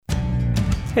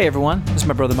Hey everyone, this is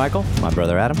my brother Michael. My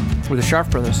brother Adam. We're the Sharp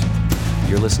Brothers.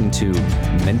 You're listening to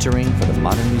Mentoring for the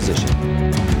Modern Musician.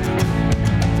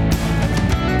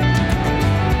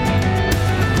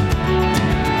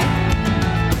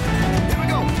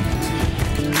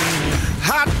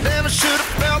 I never should have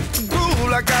felt the groove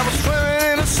like I was swimming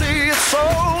in a sea of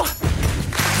soul.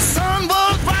 The sun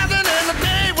was rising and the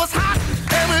day was hot,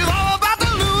 and we were all about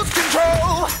to lose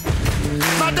control.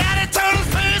 My daddy turned his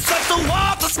face up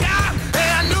towards the sky,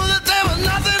 and I knew that there was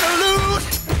nothing to lose.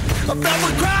 I felt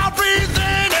the crowd breathe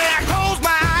in, and I closed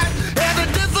my eyes, and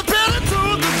it disappeared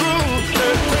into the groove.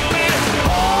 Take me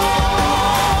home.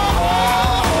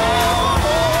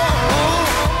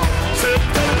 Take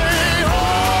me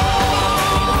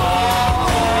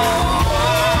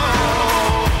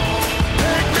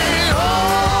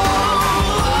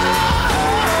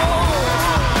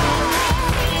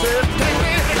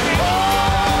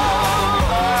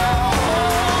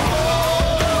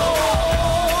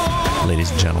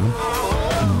Ladies and gentlemen,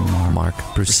 Mark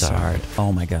Broussard.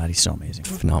 Oh my God, he's so amazing.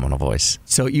 Phenomenal voice.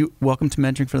 So welcome to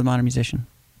Mentoring for the Modern Musician.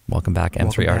 Welcome back,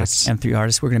 M3 Artists. M3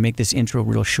 Artists. We're going to make this intro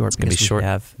real short. It's going to be short.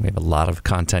 We have a lot of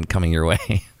content coming your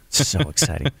way. So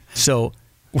exciting. So,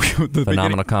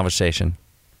 phenomenal conversation.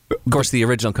 Of course, the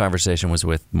original conversation was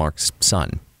with Mark's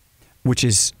son, which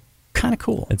is kind of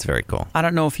cool. It's very cool. I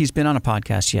don't know if he's been on a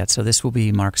podcast yet, so this will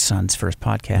be Mark's son's first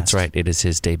podcast. That's right. It is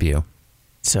his debut.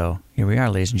 So here we are,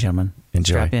 ladies and gentlemen.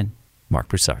 Enjoy. Strap in. Mark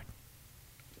Broussard.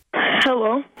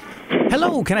 Hello.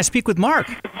 Hello, can I speak with Mark?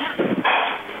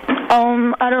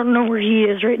 I don't know where he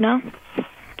is right now.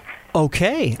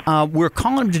 Okay. We're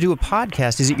calling him to do a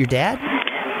podcast. Is it your dad?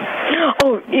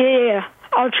 Oh, yeah.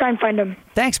 I'll try and find him.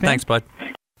 Thanks, man. Thanks, bud.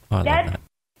 Oh, I Dad? love that.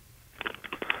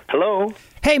 Hello.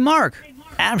 Hey, Mark.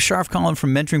 Adam Scharf calling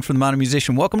from Mentoring for the Modern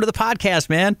Musician. Welcome to the podcast,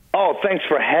 man. Oh, thanks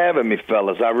for having me,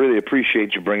 fellas. I really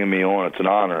appreciate you bringing me on. It's an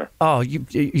honor. Oh,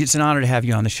 it's an honor to have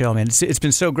you on the show, man. It's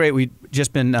been so great. We've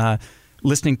just been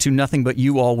listening to nothing but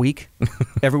you all week,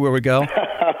 everywhere we go.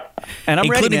 And I'm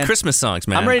including ready, man. Christmas songs,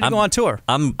 man. I'm ready to go on tour.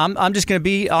 I'm just going to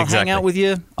be. I'll hang out with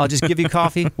you. I'll just give you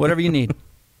coffee, whatever you need.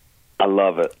 I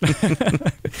love it.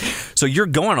 So you're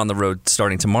going on the road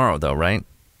starting tomorrow, though, right?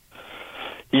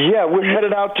 Yeah, we're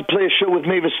headed out to play a show with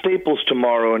Mavis Staples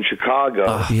tomorrow in Chicago,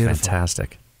 Oh,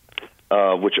 fantastic.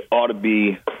 which ought to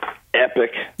be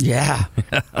epic. Yeah.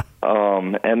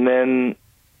 And then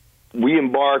we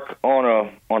embark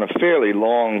on a fairly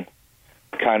long,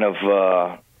 kind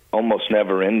of almost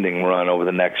never-ending run over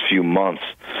the next few months.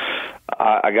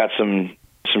 I got some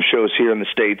shows here in the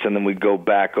States, and then we go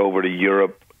back over to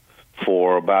Europe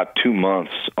for about 2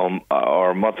 months,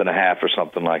 or a month and a half, or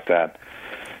something like that.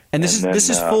 And this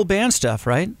is full band stuff,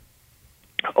 right?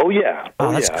 Oh yeah.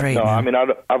 Oh, that's yeah. great. No, man. I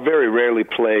mean, I very rarely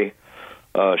play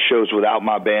shows without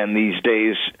my band these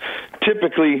days.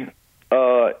 Typically,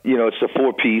 it's a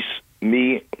four-piece: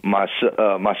 me,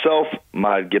 myself,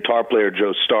 my guitar player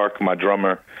Joe Stark, my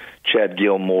drummer Chad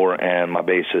Gilmore, and my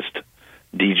bassist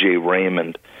DJ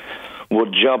Raymond.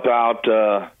 We'll jump out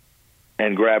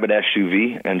and grab an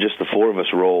SUV, and just the four of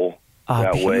us roll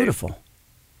that way. Beautiful.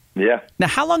 Yeah. Now,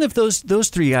 how long have those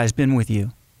three guys been with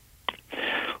you?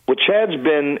 Well, Chad's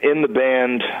been in the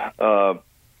band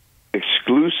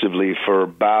exclusively for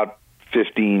about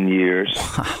 15 years.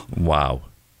 Wow.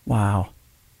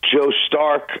 Joe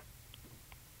Stark,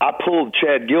 I pulled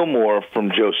Chad Gilmore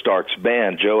from Joe Stark's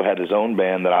band. Joe had his own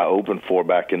band that I opened for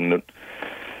back in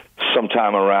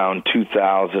sometime around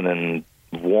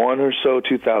 2001 or so,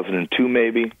 2002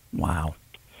 maybe. Wow.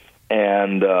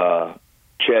 And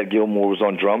Chad Gilmore was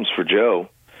on drums for Joe.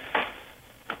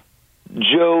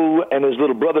 Joe and his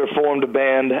little brother formed a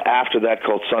band after that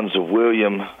called Sons of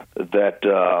William that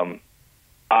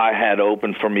I had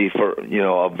open for me for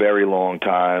a very long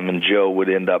time, and Joe would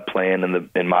end up playing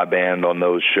in my band on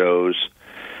those shows.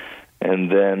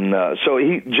 And then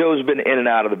Joe's been in and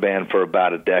out of the band for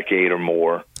about a decade or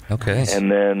more. Okay.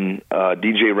 And then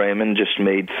DJ Raymond just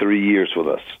made 3 years with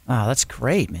us. Oh, that's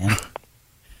great, man.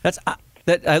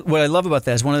 What I love about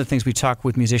that is one of the things we talk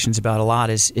with musicians about a lot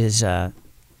is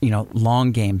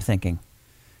long game thinking.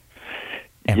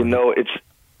 It's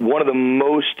one of the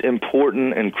most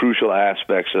important and crucial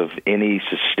aspects of any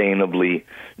sustainably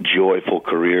joyful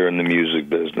career in the music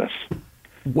business.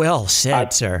 Well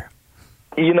said, sir.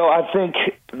 I think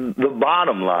the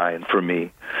bottom line for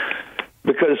me,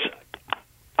 because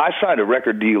I signed a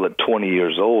record deal at 20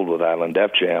 years old with Island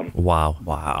Def Jam.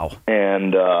 Wow.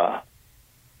 And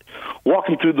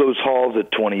walking through those halls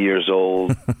at 20 years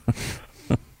old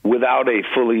without a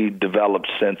fully developed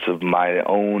sense of my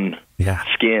own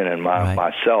skin and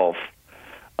myself,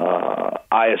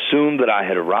 I assumed that I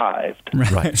had arrived.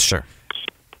 Right, sure.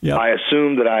 Yep. I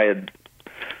assumed that I had.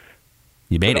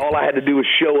 You made it. All I had to do was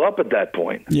show up at that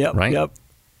point. Yep. Right. Yep.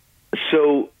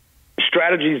 So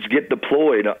strategies get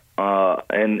deployed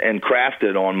and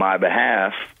crafted on my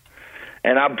behalf,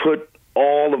 and I put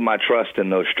all of my trust in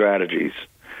those strategies.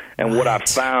 And what I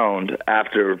found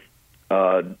after,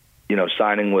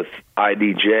 signing with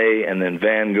IDJ and then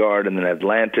Vanguard and then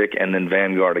Atlantic and then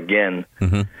Vanguard again,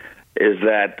 is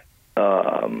that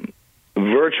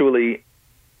virtually,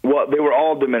 they were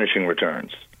all diminishing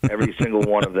returns. Every single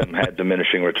one of them had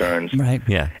diminishing returns. Right.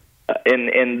 Yeah.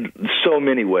 In so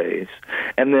many ways.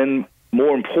 And then,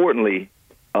 more importantly,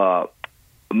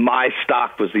 my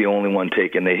stock was the only one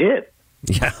taking the hit.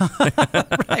 Yeah.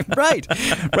 Right,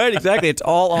 exactly. It's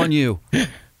all on you.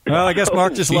 Well, I guess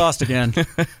Mark just lost again.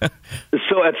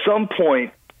 So at some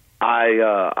point,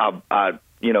 I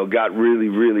got really,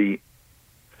 really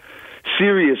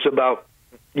serious about,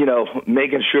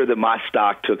 making sure that my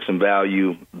stock took some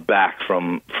value back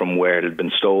from where it had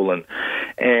been stolen.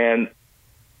 And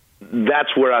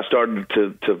that's where I started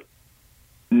to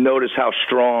notice how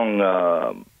strong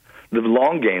the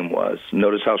long game was.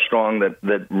 Notice how strong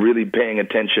that really paying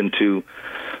attention to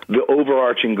the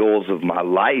overarching goals of my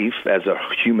life as a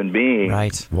human being.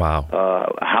 Right.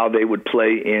 Wow. How they would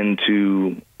play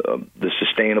into the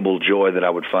sustainable joy that I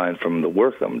would find from the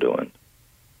work I'm doing.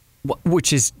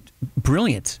 Which is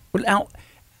brilliant. Now,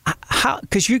 how?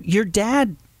 Because your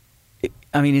dad,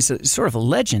 I mean, is sort of a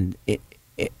legend.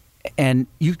 And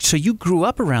you grew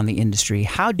up around the industry.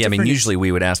 How different? Yeah, I mean, usually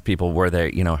we would ask people where they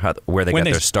got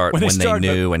their start, when they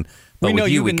knew, but with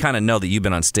you, we kind of know that you've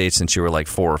been on stage since you were like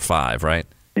 4 or 5, right?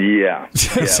 Yeah.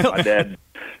 My dad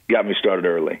got me started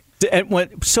early. And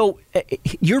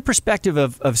your perspective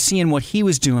of seeing what he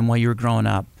was doing while you were growing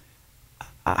up,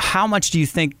 how much do you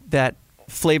think that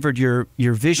flavored your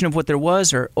vision of what there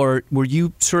was, or were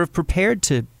you sort of prepared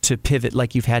to pivot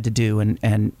like you've had to do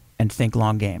and think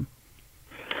long game?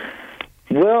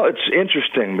 Well, it's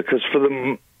interesting because for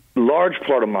the large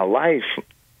part of my life,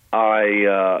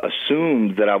 I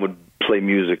assumed that I would play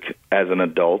music as an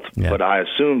adult, but I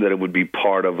assumed that it would be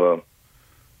part of a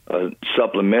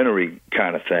supplementary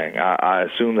kind of thing. I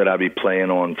assumed that I'd be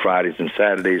playing on Fridays and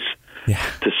Saturdays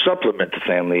to supplement the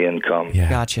family income. Yeah.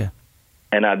 Gotcha.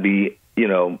 And I'd be,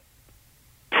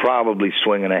 probably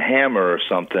swinging a hammer or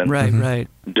something right.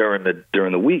 during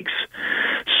the weeks.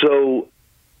 So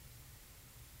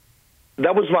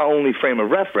that was my only frame of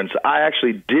reference. I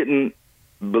actually didn't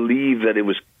believe that it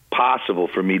was possible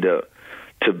for me to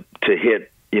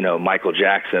hit, Michael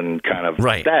Jackson kind of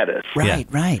status.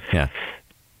 Right. Yeah.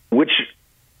 Which,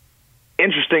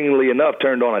 interestingly enough,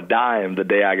 turned on a dime the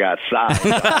day I got signed.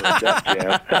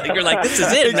 You're like, this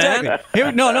is it, man.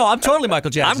 Here, no, I'm totally Michael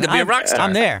Jackson. I'm going to be a rock star.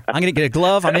 I'm there. I'm going to get a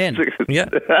glove. I'm in. Yeah.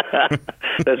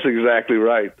 That's exactly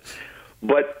right.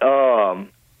 But,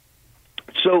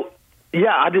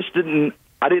 I just didn't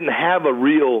have a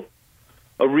real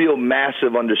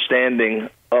massive understanding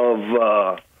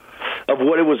of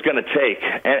what it was going to take.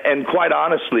 And quite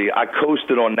honestly, I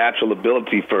coasted on natural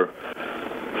ability for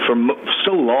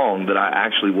so long that I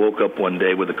actually woke up one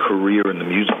day with a career in the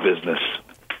music business.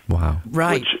 Wow.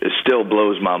 Right. Which still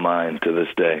blows my mind to this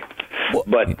day.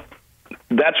 But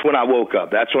that's when I woke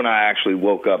up. That's when I actually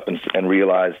woke up and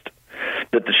realized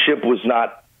that the ship was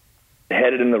not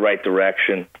headed in the right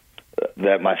direction,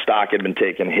 that my stock had been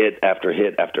taking hit after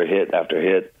hit after hit after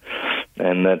hit,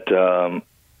 and that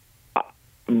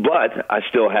but I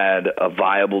still had a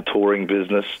viable touring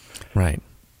business. Right.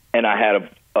 And I had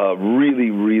a really,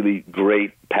 really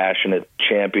great, passionate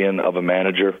champion of a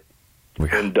manager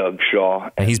in Doug Shaw.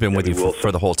 And he's been with you Wilson.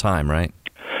 for the whole time, right?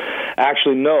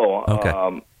 Actually, no. Okay.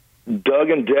 Doug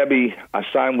and Debbie, I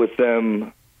signed with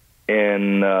them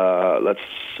in, I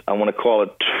want to call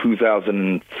it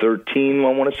 2013, I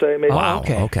want to say, maybe. Wow,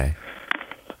 okay.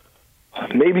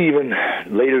 Maybe even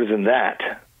later than that.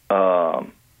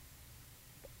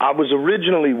 I was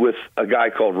originally with a guy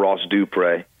called Ross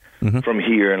Dupre from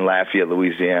here in Lafayette,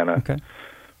 Louisiana. Okay.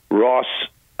 Ross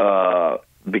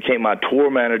became my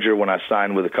tour manager when I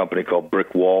signed with a company called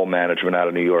Brick Wall Management out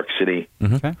of New York City,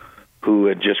 Okay. who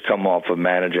had just come off of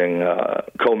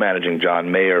co-managing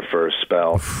John Mayer for a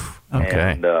spell.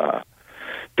 Okay. And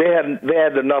they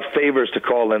had enough favors to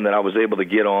call in that I was able to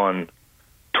get on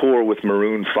tour with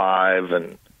Maroon 5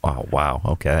 and Wow.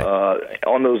 Okay.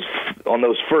 on those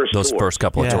first Those tours. first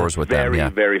couple of tours with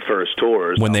them, very first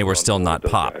tours when they I were was still on not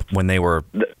with those pop, guys. when they were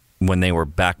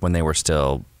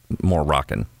still more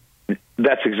rockin'.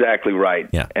 That's exactly right.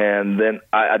 Yeah. And then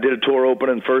I did a tour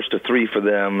opening first to 3 for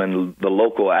them, and the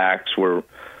local acts were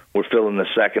filling the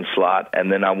second slot.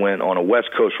 And then I went on a West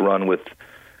Coast run with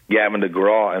Gavin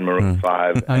DeGraw and Maroon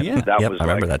 5. Oh, yeah. I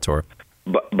remember that tour.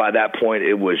 But by that point,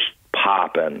 it was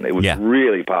popping. It was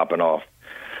really popping off.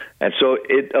 And so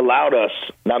it allowed us,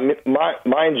 now,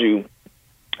 mind you,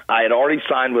 I had already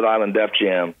signed with Island Def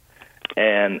Jam,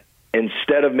 and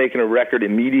instead of making a record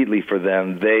immediately for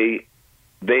them, they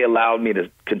allowed me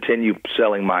to continue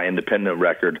selling my independent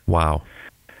record. Wow.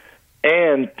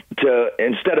 And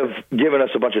instead of giving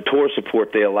us a bunch of tour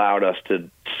support, they allowed us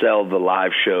to sell the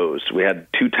live shows. We had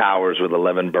 2 towers with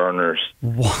 11 burners.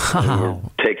 Wow. We were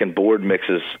taking board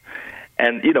mixes.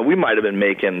 And, we might have been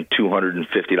making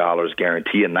 $250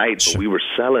 guarantee a night, but we were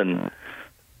selling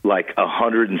like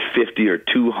 150 or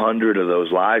 200 of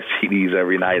those live CDs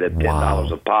every night at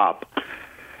 $10 a pop.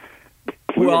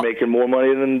 We were making more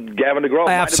money than Gavin DeGraw.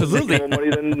 Absolutely. More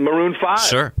money than Maroon 5.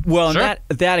 Sure. Well, and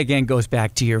that again goes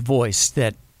back to your voice.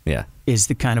 That is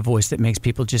the kind of voice that makes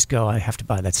people just go, I have to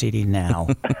buy that CD now.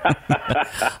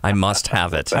 I must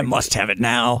have it. I must have it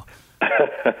now.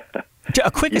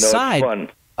 A quick aside. It's fun.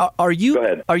 Are you Go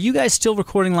ahead. Are you guys still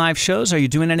recording live shows? Are you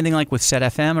doing anything like with Set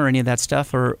FM or any of that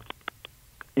stuff? Or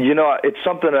it's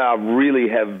something that I really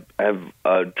have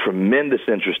a tremendous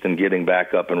interest in getting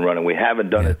back up and running. We haven't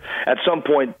done it. At some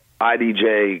point,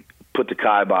 IDJ put the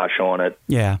kibosh on it.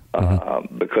 Yeah.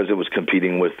 Because it was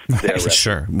competing with their record.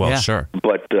 Sure. Well, sure.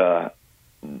 But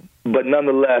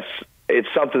nonetheless, it's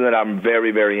something that I'm very,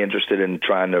 very interested in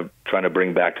trying to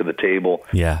bring back to the table.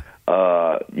 Yeah.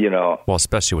 Well,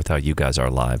 especially with how you guys are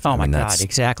live. Oh, my God,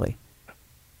 exactly.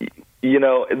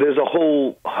 There's a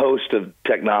whole host of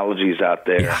technologies out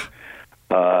there. Yeah.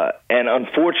 And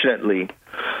unfortunately,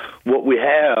 what we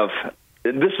have,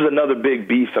 this is another big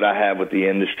beef that I have with the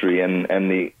industry and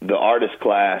the artist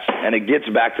class, and it gets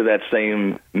back to that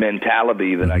same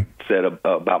mentality that I said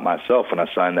about myself when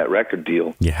I signed that record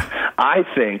deal. Yeah. I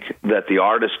think that the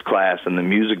artist class in the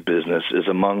music business is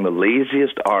among the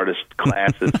laziest artist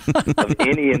classes of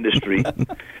any industry,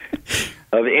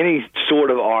 of any sort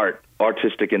of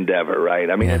artistic endeavor, right?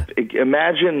 I mean,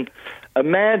 imagine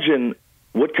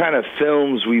what kind of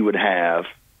films we would have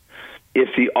if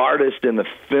the artist in the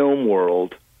film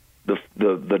world,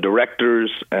 the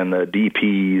directors and the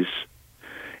DPs,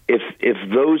 if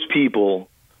those people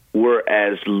were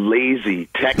as lazy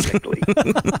technically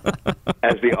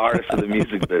as the artists of the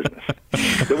music business,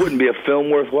 there wouldn't be a film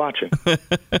worth watching.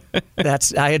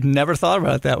 I had never thought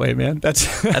about it that way, man.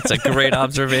 That's a great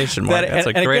observation, Mark. That's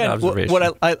a great observation.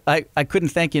 What I couldn't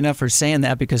thank you enough for saying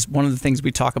that, because one of the things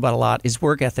we talk about a lot is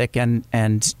work ethic and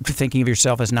thinking of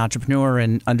yourself as an entrepreneur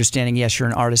and understanding, yes, you're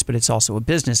an artist, but it's also a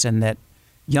business, and that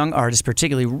young artists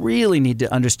particularly really need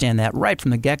to understand that right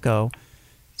from the get-go.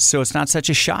 So it's not such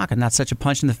a shock and not such a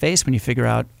punch in the face when you figure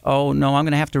out, oh, no, I'm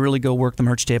going to have to really go work the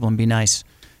merch table and be nice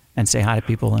and say hi to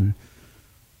people. And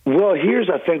well, here's,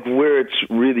 I think, where it's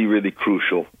really, really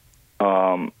crucial.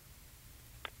 The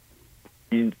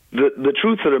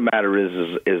truth of the matter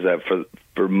is that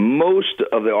for most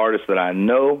of the artists that I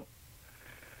know,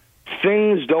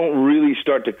 things don't really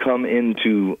start to come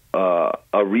into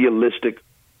a realistic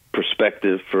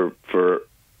perspective for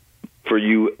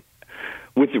you.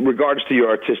 With regards to your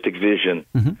artistic vision,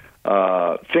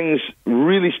 things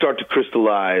really start to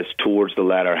crystallize towards the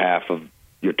latter half of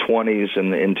your 20s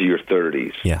and into your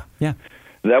 30s. Yeah.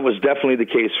 That was definitely the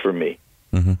case for me.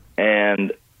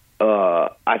 And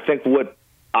I think what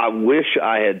I wish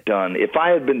I had done, if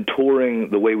I had been touring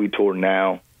the way we tour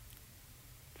now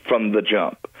from the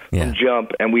jump,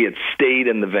 and we had stayed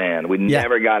in the van, we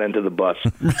never got into the bus,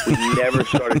 we never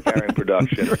started carrying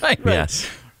production. Right. Yes.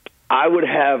 I would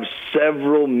have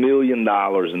several $1 million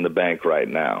in the bank right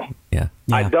now. Yeah.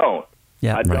 I don't.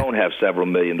 Yeah, I don't have several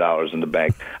 $1 million in the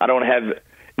bank. I don't have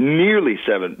nearly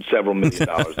several $1 million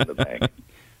in the bank.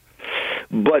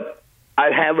 But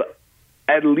I have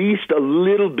at least a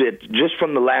little bit, just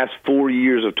from the last 4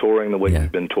 years of touring the way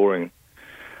we've been touring,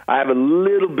 I have a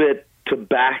little bit to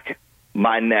back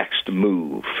my next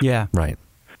move. Yeah. Right.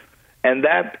 And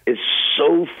that is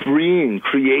so freeing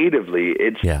creatively.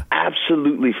 It's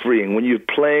absolutely freeing. When you're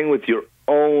playing with your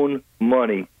own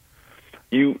money,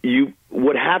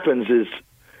 what happens is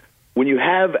when you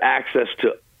have access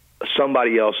to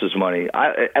somebody else's money.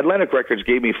 Atlantic Records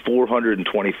gave me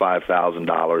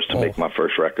 $425,000 to make my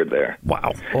first record there.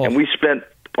 Wow. And we spent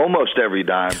almost every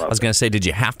dime of it. I was going to say, did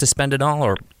you have to spend it all,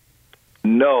 or?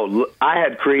 No, I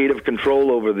had creative control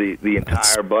over the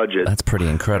entire budget. That's pretty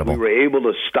incredible. We were able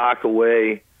to stock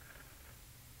away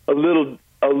a little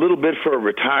bit for a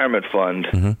retirement fund.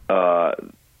 I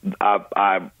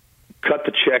cut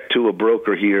the check to a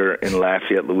broker here in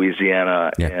Lafayette, Louisiana,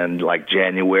 in like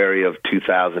January of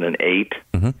 2008,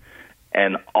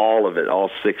 and all of it,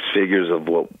 all 6 figures of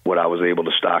what I was able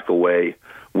to stock away,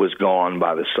 was gone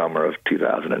by the summer of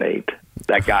 2008.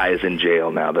 That guy is in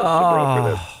jail now. That's the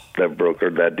broker that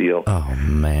brokered that deal. Oh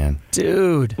man,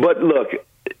 dude! But look,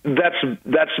 that's a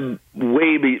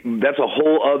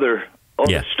whole other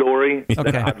story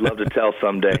that I'd love to tell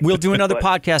someday. We'll do another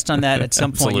podcast on that at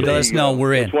some point. You let us know.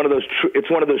 We're in. It's one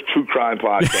of those true crime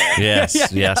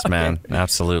podcasts. Yes, man,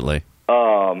 absolutely.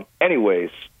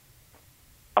 Anyways,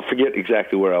 I forget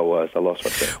exactly where I was. I lost my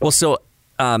train. Well, so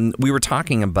we were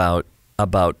talking about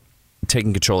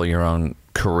taking control of your own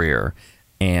career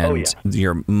and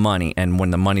your money, and when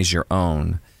the money's your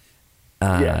own.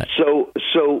 So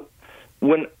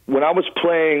when I was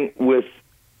playing with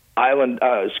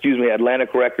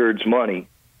Atlantic Records money,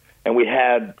 and we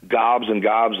had gobs and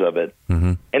gobs of it.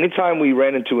 Mm-hmm. Anytime we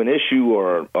ran into an issue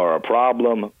or a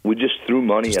problem, we just threw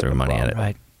money at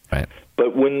it. Right.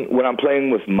 But when I'm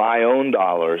playing with my own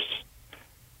dollars,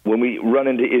 when we run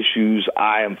into issues,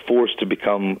 I am forced to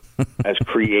become as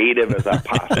creative as I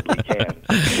possibly can,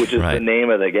 which is the name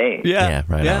of the game.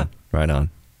 Right on.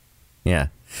 Yeah.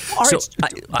 All so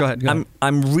right. Go ahead.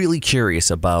 I'm really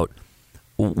curious about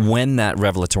when that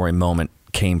revelatory moment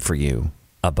came for you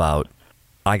about,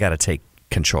 I got to take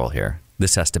control here.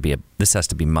 This has to be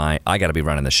I got to be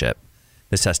running the ship.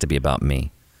 This has to be about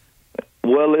me.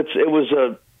 Well, it was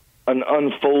an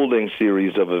unfolding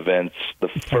series of events. The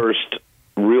first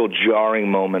real jarring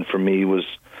moment for me was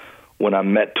when I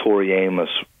met Tori Amos.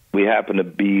 We happened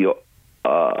to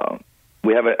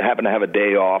have a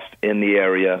day off in the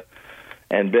area,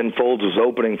 and Ben Folds was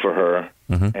opening for her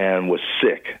and was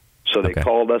sick. So they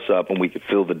called us up, and we could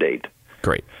fill the date.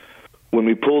 Great. When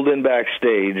we pulled in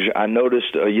backstage, I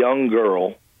noticed a young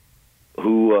girl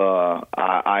who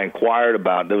I inquired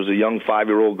about. There was a young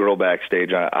 5-year-old girl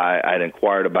backstage. I'd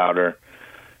inquired about her,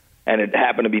 and it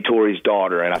happened to be Tori's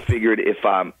daughter. And I figured if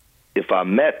I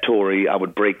met Tori, I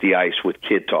would break the ice with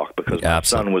Kid Talk because my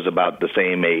son was about the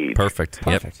same age. Perfect.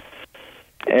 Yep.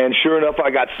 And sure enough,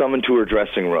 I got summoned to her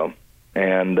dressing room,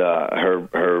 and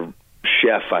her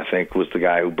chef, I think, was the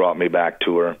guy who brought me back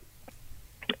to her.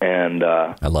 And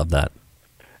I love that.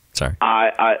 Sorry.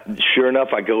 I sure enough,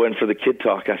 I go in for the Kid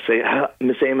Talk. I say,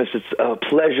 Miss Amos, it's a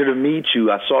pleasure to meet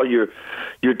you. I saw your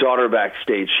daughter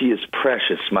backstage. She is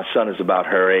precious. My son is about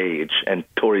her age. And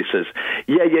Tori says,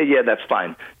 yeah, that's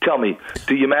fine. Tell me,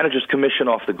 do you manage his commission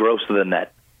off the gross of the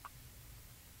net?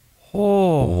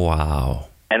 Oh, wow.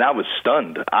 And I was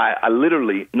stunned. I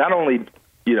literally, not only,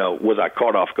 was I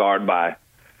caught off guard by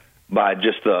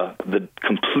just the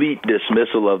complete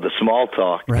dismissal of the small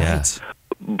talk, right?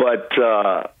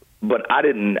 But I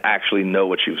didn't actually know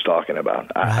what she was talking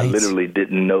about. I literally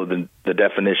didn't know the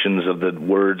definitions of the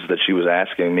words that she was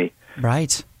asking me.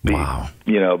 Right. Wow.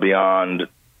 Beyond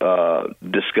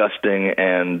disgusting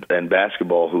and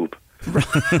basketball hoop.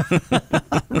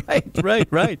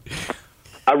 Right.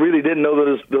 I really didn't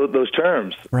know those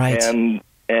terms. Right. And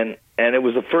it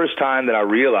was the first time that I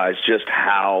realized just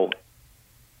how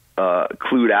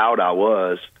clued out I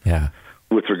was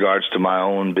with regards to my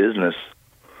own business.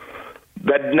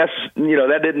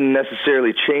 That didn't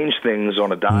necessarily change things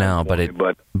on a dime. No, but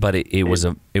it was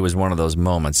one of those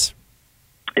moments.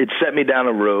 It set me down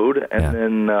a road,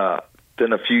 and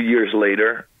then a few years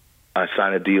later, I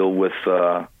signed a deal with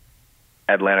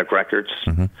Atlantic Records,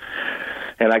 and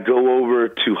I go over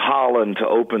to Holland to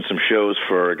open some shows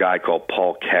for a guy called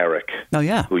Paul Carrick. Oh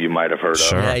yeah, who you might have heard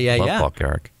of. Love Paul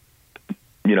Carrick.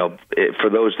 For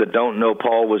those that don't know,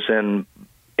 Paul was in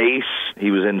Ace,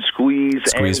 he was in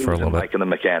Squeeze and he was for a little bit. Mike and the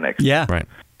Mechanics. Yeah. Right.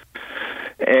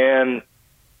 And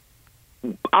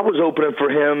I was opening for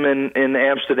him in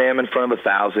Amsterdam in front of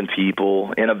 1,000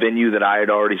 people in a venue that I had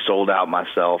already sold out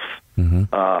myself.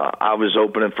 I was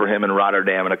opening for him in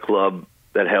Rotterdam in a club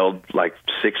that held like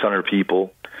 600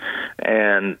 people.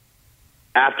 And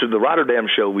after the Rotterdam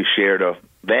show, we shared a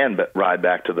van ride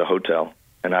back to the hotel.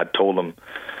 And I told him,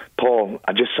 Paul,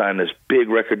 I just signed this big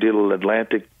record deal with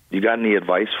Atlantic. You got any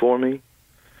advice for me?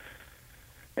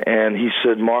 And he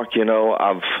said, Mark,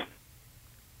 I've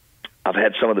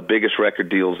had some of the biggest record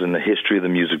deals in the history of the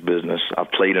music business.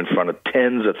 I've played in front of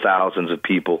tens of thousands of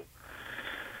people.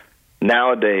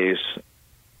 Nowadays,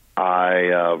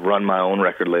 I run my own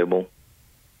record label.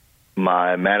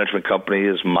 My management company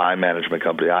is my management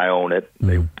company. I own it.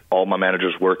 All my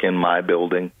managers work in my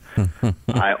building.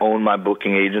 I own my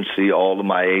booking agency. All of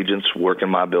my agents work in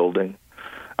my building.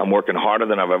 I'm working harder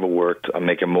than I've ever worked. I'm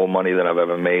making more money than I've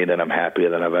ever made, and I'm happier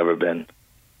than I've ever been.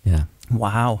 Yeah.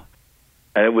 Wow.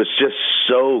 And it was just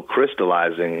so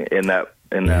crystallizing in that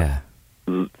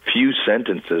few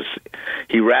sentences.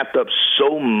 He wrapped up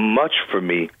so much for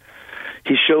me.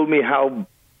 He showed me how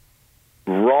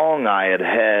wrong I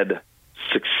had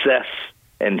success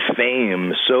and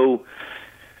fame so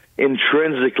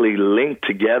intrinsically linked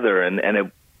together, and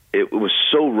it was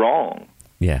so wrong.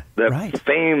 Yeah. That Right.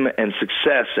 fame and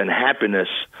success and happiness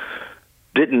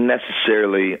didn't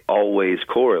necessarily always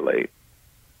correlate.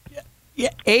 Yeah,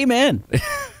 amen.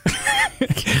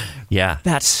 Yeah.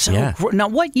 That's so. Yeah. Now,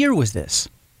 what year was this?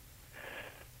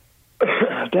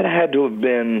 That had to have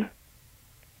been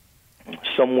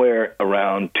somewhere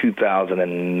around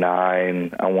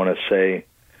 2009, I want to say.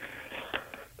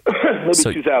 Maybe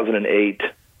So- 2008.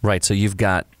 Right. So you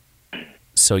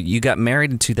got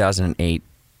married in 2008,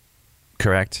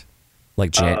 correct?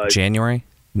 Like January?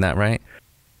 Isn't that right?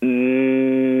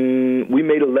 We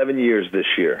made 11 years this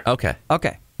year. Okay.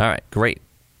 Okay, All right. Great.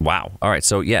 Wow. All right.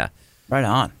 So yeah. right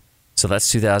on. So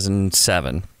that's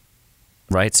 2007,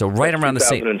 right? So right around the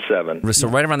same. 2007. So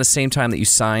right around the same time that you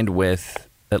signed with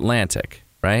Atlantic,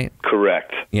 right?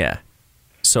 Correct. Yeah.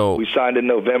 So We signed in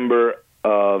November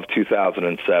of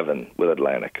 2007 with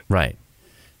Atlantic. right.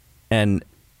 And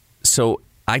so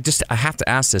I have to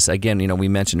ask this again. You know, we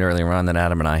mentioned earlier on that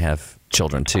Adam and I have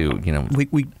children too. You know,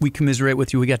 We commiserate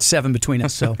with you. We got 7 between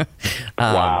us, so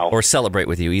Wow. or celebrate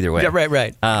with you either way. yeah,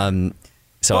 right.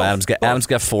 So Both. Adam's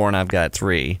got 4 and I've got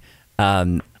 3.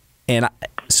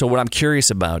 So what I'm curious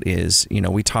about is, you know,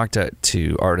 we talk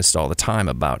to artists all the time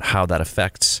about how that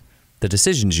affects the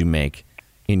decisions you make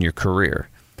in your career,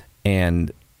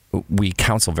 and we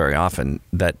counsel very often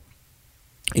that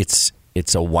it's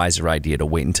a wiser idea to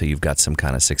wait until you've got some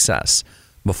kind of success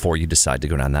before you decide to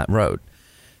go down that road.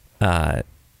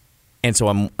 And so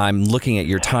I'm looking at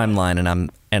your timeline,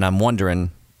 and I'm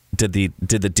wondering, did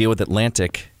the deal with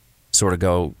Atlantic sort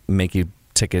of make you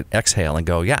take an exhale and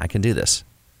go, yeah, I can do this,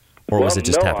 or was it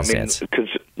just no, happenstance? because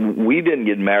we didn't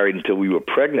get married until we were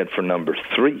pregnant for number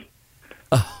 3.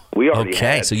 We already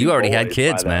okay, had so 2 you already had boys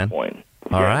kids, by that man. point.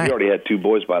 All right. We already had 2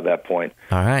 boys by that point.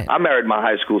 All right. I married my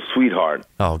high school sweetheart.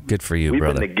 Oh, good for you, We've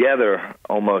brother. been together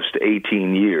almost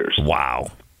 18 years. Wow.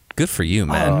 Good for you, Oh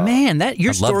man. man,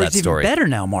 your I love story's that story. even better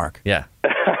now, Mark. Yeah.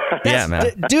 Yeah,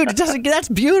 man. Dude, that's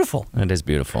beautiful. It is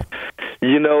beautiful.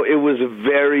 You know, it was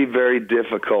very, very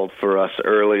difficult for us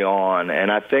early on, and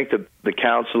I think that the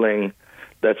counseling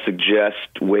that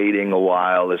suggests waiting a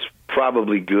while is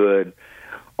probably good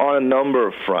on a number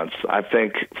of fronts. I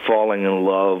think falling in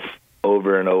love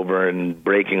over and over and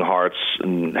breaking hearts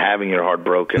and having your heart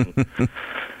broken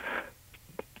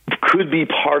could be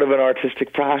part of an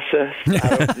artistic process.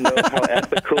 I don't know how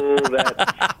ethical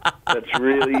that's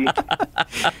really.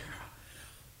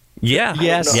 Yeah.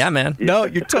 Yes. Yeah, man. No,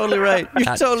 you're totally right.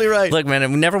 You're totally right. Look, man,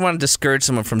 we never want to discourage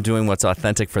someone from doing what's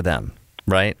authentic for them,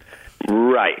 right?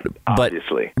 Right,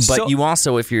 obviously. But So- you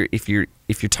also, if you're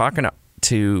talking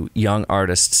to young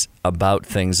artists about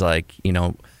things like, you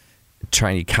know,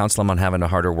 trying to counsel them on having a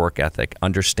harder work ethic,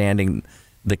 understanding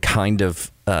the kind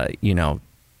of, you know,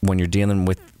 when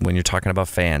you're talking about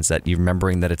fans, that you're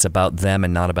remembering that it's about them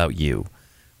and not about you,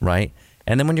 right?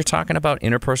 And then when you're talking about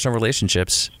interpersonal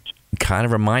relationships, kind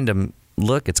of remind them,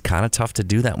 look, it's kind of tough to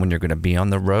do that when you're going to be on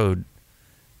the road,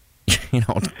 you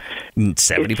know,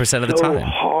 70% of the time. It's so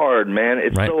hard, man.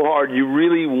 It's Right. so hard. You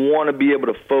really want to be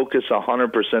able to focus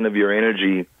 100% of your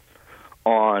energy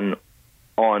on,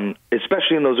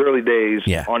 especially in those early days,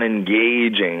 Yeah. on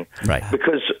engaging. Right.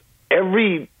 Because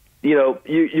you're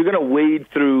going to wade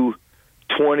through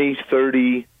 20,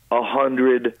 30,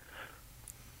 100.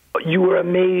 You were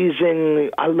amazing.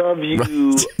 I love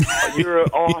you. You're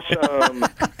awesome.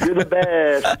 You're the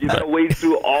best. You're going to wade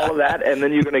through all of that, and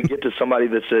then you're going to get to somebody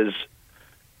that says,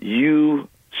 you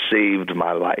saved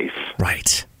my life.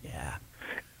 Right. Yeah.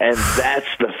 And that's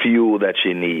the fuel that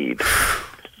you need.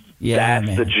 Yeah, That's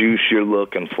man. the juice you're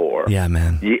looking for. Yeah,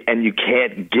 man. And you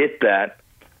can't get that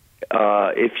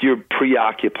if you're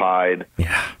preoccupied.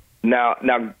 Yeah. Now,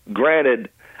 granted,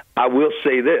 I will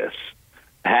say this.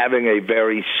 Having a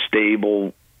very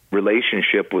stable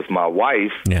relationship with my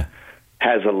wife Yeah.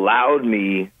 has allowed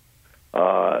me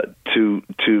to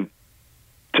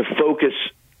focus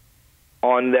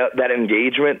on that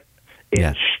engagement in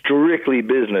Yeah. strictly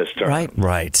business terms. Right.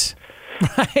 Right.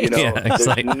 You know, Yeah. It's there's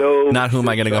like, no, not who am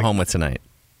I going to go like- home with tonight?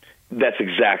 That's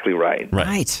exactly right.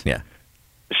 Right. Yeah.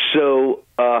 So,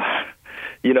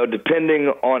 depending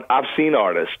on, I've seen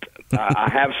artists. I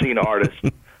have seen artists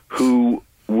who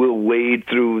will wade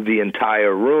through the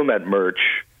entire room at merch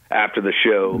after the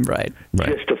show, Right.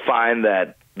 just to find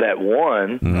that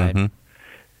one. Mm-hmm.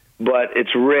 But it's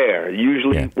rare.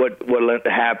 Usually, Yeah. what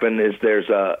happen is there's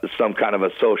some kind of a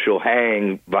social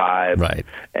hang vibe, Right.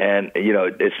 and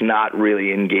it's not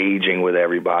really engaging with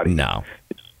everybody. No.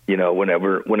 you know,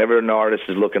 whenever an artist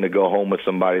is looking to go home with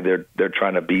somebody, they're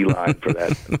trying to beeline for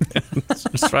that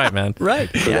That's right, man. Right.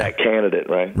 for that candidate,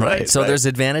 right? Right. So there's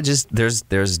advantages. There's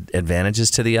advantages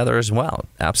to the other as well.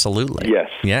 Absolutely. Yes.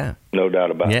 Yeah. No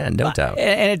doubt about Yeah. it. No doubt.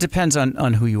 And it depends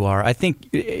on who you are. I think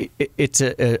it's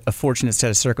a fortunate set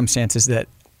of circumstances that,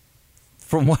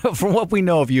 from what we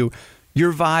know of you,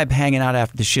 your vibe hanging out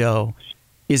after the show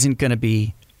isn't going to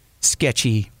be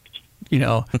sketchy, you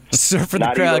know, surfing the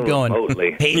Not crowd even going,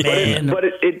 remotely. hey, man. But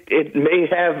it may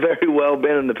have very well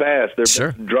been in the past. There've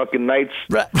Sure. been drunken nights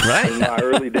Right. in my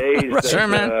early days. Right. that, Sure,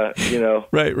 man. You know,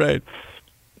 Right.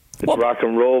 it's rock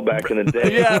and roll back in the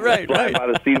day. Yeah, right. Flying by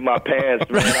the seat of my pants,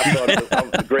 man. I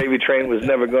thought the gravy train was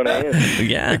never going to end.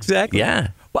 Yeah. Exactly. Yeah.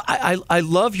 Well, I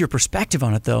love your perspective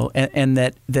on it, though, and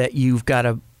that you've got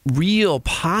a real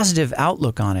positive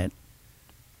outlook on it.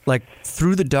 Like,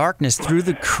 through the darkness, through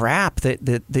the crap that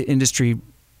the industry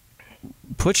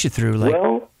puts you through. Like,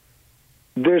 Well,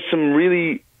 there's some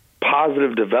really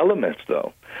positive developments,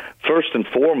 though. First and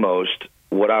foremost,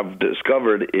 what I've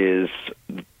discovered is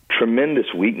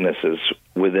tremendous weaknesses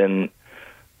within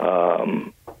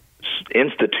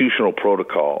institutional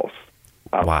protocols,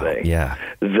 I'll Wow. say, Yeah.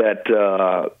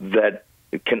 that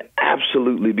can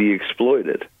absolutely be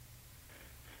exploited.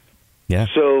 Yeah.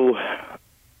 So,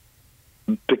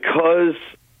 because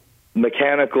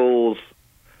mechanicals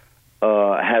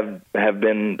have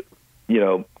been, you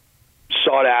know,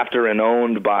 sought after and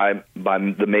owned by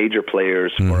the major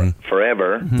players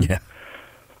forever, Yeah.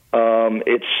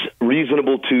 it's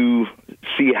reasonable to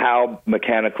see how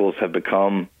mechanicals have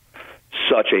become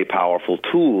such a powerful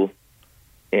tool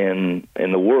in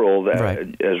the world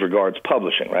Right. as regards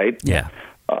publishing, right? Yeah.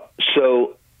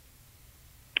 So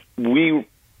we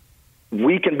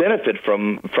can benefit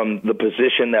from the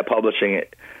position that publishing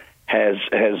has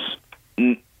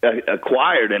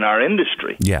acquired in our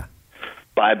industry Yeah.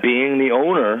 by being the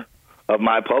owner of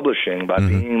my publishing, by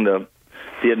being the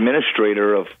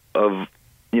administrator of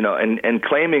you know, and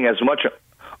claiming as much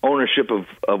ownership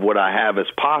of what I have as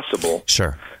possible.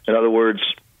 Sure. In other words,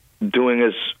 doing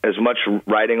as much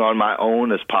writing on my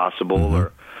own as possible,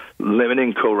 or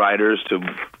limiting co-writers to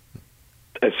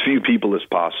as few people as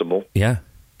possible. Yeah.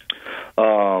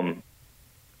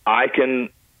 I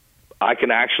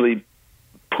can actually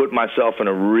put myself in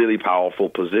a really powerful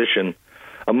position,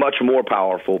 a much more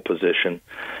powerful position.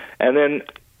 And then,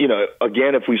 you know,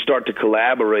 again, if we start to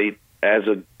collaborate as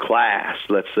a class,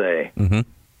 let's say,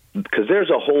 because there's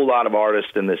a whole lot of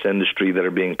artists in this industry that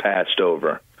are being passed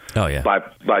over Oh yeah.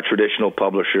 by traditional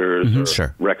publishers or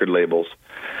Sure. record labels.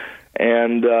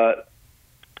 And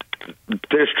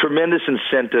there's tremendous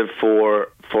incentive for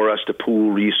us to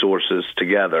pool resources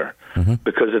together,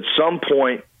 because at some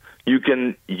point you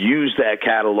can use that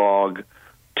catalog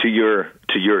to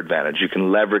your advantage. You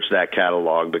can leverage that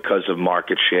catalog because of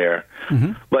market share.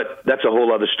 But that's a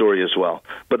whole other story as well.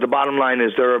 But the bottom line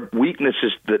is there are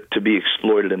weaknesses to be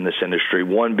exploited in this industry,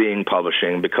 one being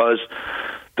publishing, because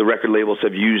the record labels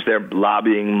have used their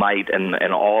lobbying might and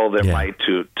all their might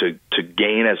to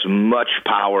gain as much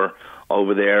power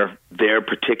over their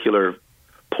particular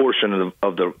portion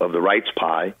of the rights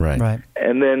pie. Right.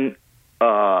 And then,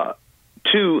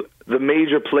 two, the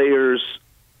major players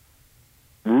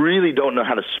really don't know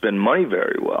how to spend money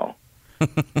very well.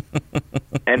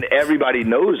 And everybody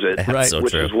knows it, That's so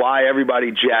which true. is why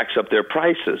everybody jacks up their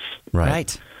prices.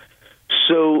 Right.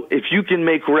 So if you can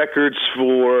make records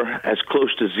for as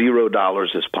close to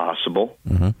 $0 as possible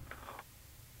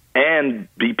and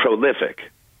be prolific,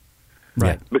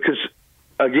 Right. because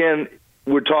again,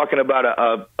 we're talking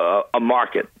about a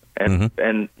market, and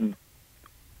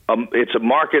it's a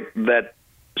market that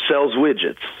sells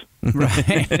widgets.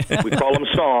 Right. We call them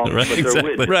songs, but they're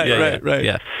Exactly. widgets. Right.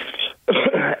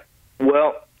 Yeah.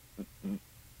 Well,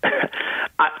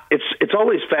 it's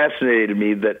always fascinated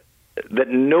me that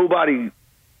nobody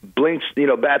blinks, you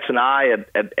know, bats an eye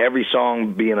at every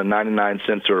song being a 99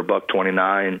 cents or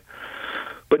 $1.29.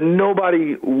 But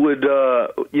nobody would,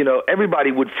 you know,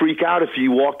 everybody would freak out if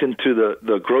you walked into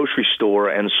the grocery store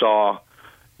and saw,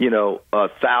 you know,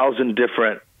 1,000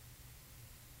 different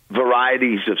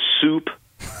varieties of soup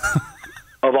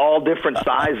of all different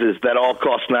sizes that all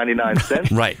cost 99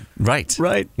 cents. Right.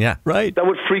 Yeah. Right. That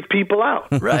would freak people out.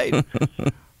 Right.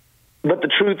 But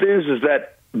the truth is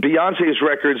that Beyonce's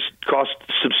records cost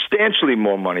substantially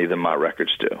more money than my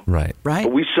records do. Right. Right.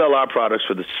 But we sell our products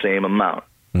for the same amount.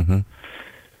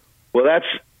 Well, that's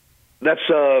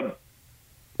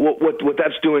what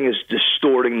that's doing is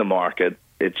distorting the market.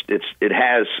 It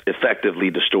has effectively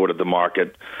distorted the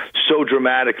market so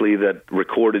dramatically that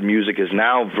recorded music is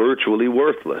now virtually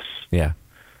worthless. Yeah.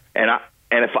 And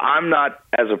And if I'm not,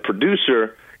 as a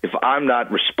producer, if I'm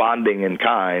not responding in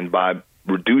kind by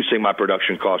reducing my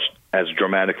production costs as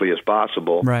dramatically as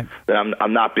possible, right, then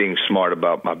I'm not being smart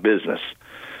about my business.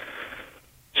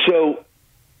 So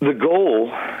the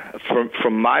goal,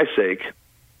 from my sake,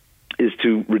 is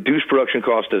to reduce production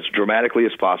costs as dramatically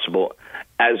as possible,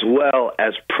 as well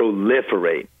as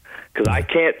proliferate. Because I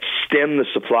can't stem the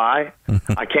supply.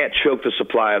 I can't choke the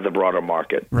supply of the broader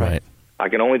market. Right. I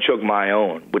can only choke my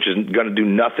own, which is going to do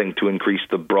nothing to increase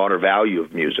the broader value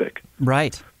of music.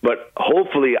 Right. But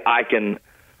hopefully I can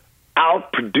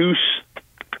outproduce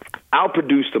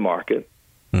the market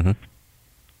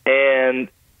and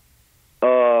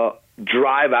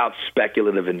drive out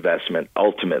speculative investment.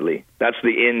 Ultimately, that's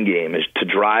the end game, is to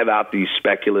drive out these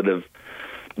speculative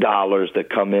dollars that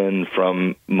come in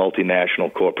from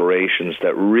multinational corporations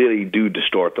that really do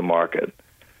distort the market.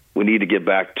 We need to get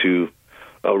back to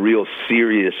a real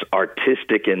serious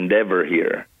artistic endeavor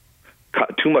here.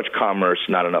 Too much commerce,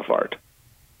 not enough art.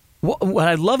 What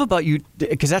I love about you,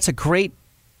 because that's a great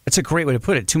way to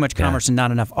put it. Too much commerce and not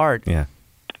enough art. Yeah.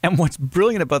 And what's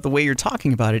brilliant about the way you're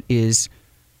talking about it is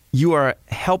you are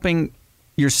helping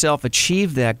yourself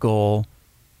achieve that goal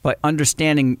by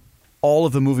understanding all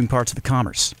of the moving parts of the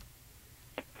commerce.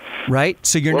 Right?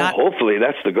 So you're not. Hopefully,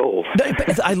 that's the goal.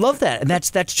 But I love that, and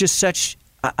that's just such.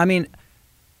 I mean,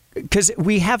 because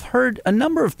we have heard a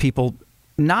number of people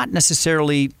not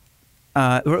necessarily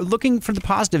looking for the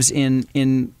positives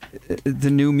in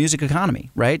the new music economy,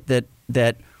 right?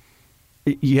 That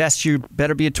yes, you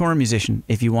better be a touring musician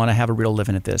if you want to have a real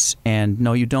living at this, and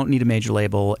no, you don't need a major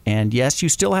label, and yes, you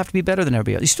still have to be better than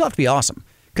everybody else. You still have to be awesome.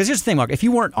 Because here's the thing, Mark: if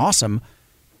you weren't awesome,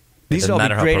 these would all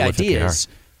be great ideas,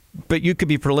 but you could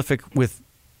be prolific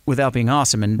without being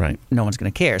awesome, and no one's going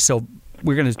to care. So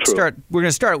we're going to start. We're going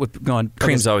to start with going.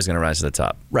 Cream's always going to rise to the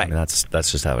top. Right. I mean,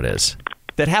 that's just how it is.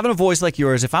 That having a voice like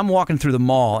yours, if I'm walking through the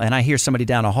mall and I hear somebody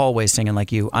down a hallway singing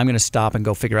like you, I'm going to stop and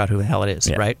go figure out who the hell it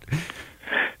is. Right.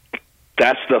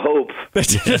 That's the hope.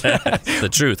 That's the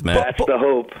truth, man. That's the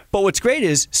hope. But what's great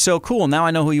is, so cool, now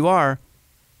I know who you are.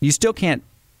 You still can't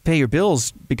pay your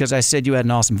bills because I said you had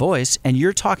an awesome voice, and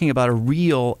you're talking about a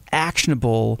real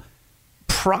actionable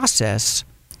process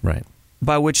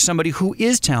by which somebody who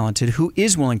is talented, who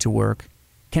is willing to work,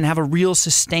 can have a real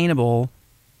sustainable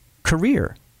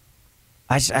career.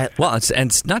 Well,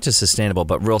 it's not just sustainable,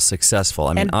 but real successful.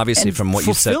 I mean, obviously, from what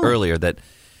you said earlier, that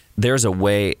there's a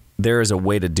way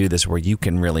to do this where you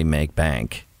can really make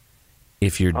bank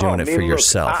if you're doing it for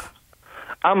yourself.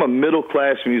 I'm a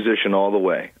middle-class musician all the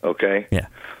way, okay? Yeah.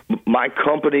 My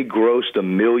company grossed $1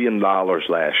 million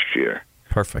last year.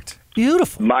 Perfect.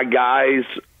 Beautiful. My guys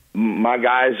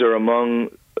are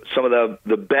among some of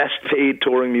the best-paid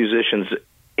touring musicians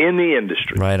in the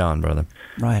industry. Right on, brother.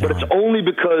 Right but on. It's only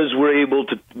because we're able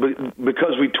to,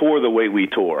 because we tour the way we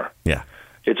tour. Yeah.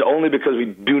 It's only because we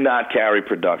do not carry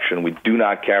production. We do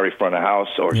not carry front of house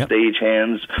or stage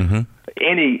hands.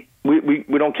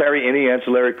 We don't carry any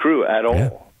ancillary crew at all. Yeah.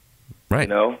 Right.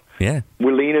 You know? Yeah.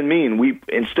 We're lean and mean. We,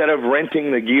 instead of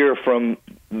renting the gear from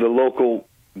the local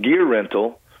gear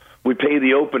rental, we pay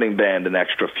the opening band an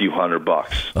extra few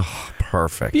 $100. Oh,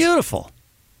 perfect. Beautiful.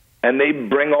 And they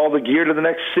bring all the gear to the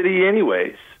next city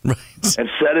anyways. Right. And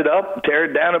set it up, tear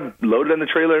it down, and load it in the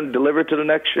trailer and deliver it to the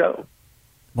next show.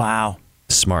 Wow.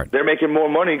 Smart. They're making more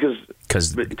money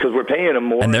because we're paying them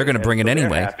more. And they're going to bring it anyway.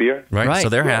 They're happier. Right? So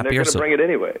they're happier. They're going to bring it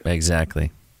anyway.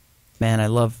 Exactly. Man, I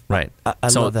love I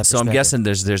love that. So I'm guessing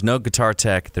there's no guitar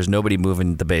tech. There's nobody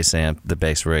moving the bass amp, the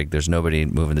bass rig. There's nobody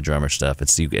moving the drummer stuff.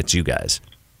 It's you guys.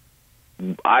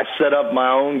 I set up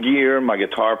my own gear. My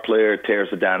guitar player tears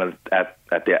it down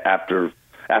after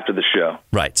the show.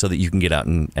 Right, so that you can get out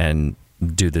and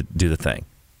do the thing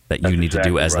that you need to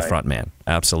do as the front man.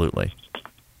 Absolutely,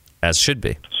 as should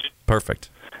be. Perfect.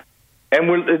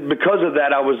 And because of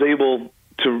that, I was able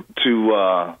to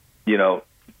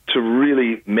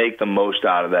really make the most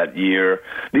out of that year.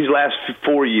 These last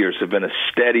 4 years have been a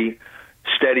steady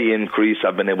increase.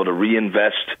 I've been able to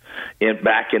reinvest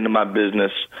back into my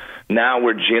business. Now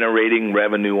we're generating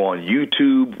revenue on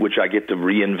YouTube, which I get to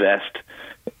reinvest.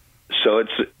 So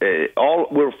it's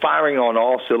we're firing on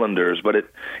all cylinders, but it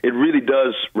really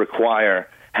does require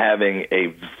having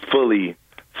a fully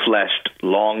fleshed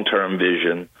long-term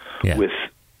vision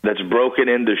that's broken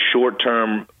into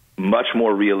short-term, much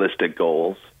more realistic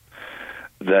goals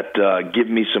that give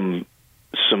me some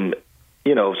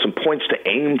points to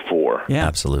aim for. Yeah,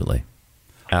 absolutely.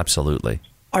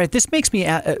 All right, this makes me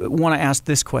want to ask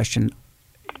this question.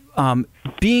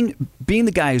 Being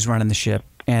the guy who's running the ship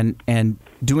and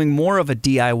doing more of a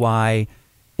DIY,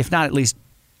 if not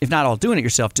all doing it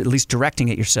yourself, at least directing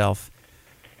it yourself.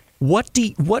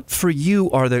 What for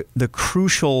you are the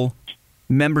crucial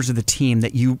members of the team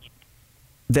that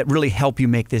really help you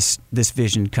make this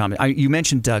vision come? You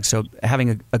mentioned Doug, so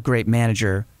having a great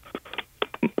manager.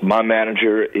 My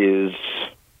manager is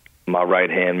my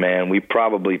right-hand man. We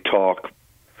probably talk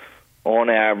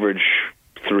on average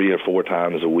 3 or 4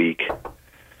 times a week.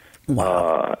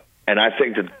 Wow. And I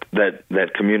think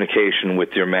that communication with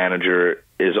your manager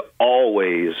is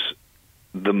always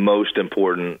the most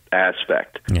important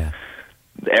aspect. Yeah.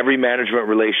 Every management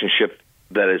relationship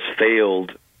that has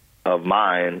failed of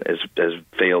mine has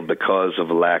failed because of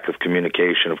a lack of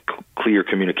communication, of clear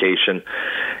communication,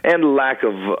 and lack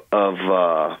of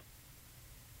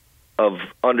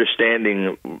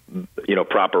understanding,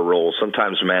 proper roles.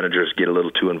 Sometimes managers get a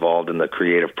little too involved in the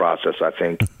creative process, I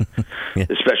think, Yeah.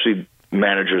 especially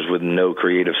managers with no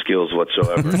creative skills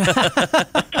whatsoever.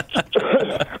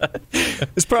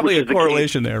 There's probably Which a is the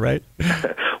correlation there, right?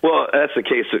 Well, that's the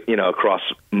case, across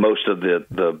most of the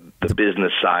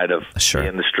business side of Sure. the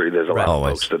industry. There's a lot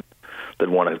Always. of folks that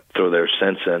want to throw their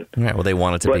sense in. Right. Well, they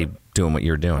wanted to But- be doing what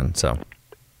you're doing. So.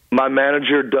 My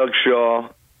manager, Doug Shaw,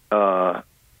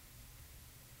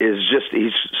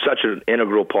 he's such an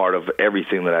integral part of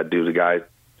everything that I do. The guy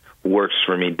works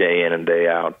for me day in and day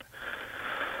out.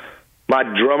 My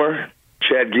drummer,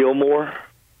 Chad Gilmore,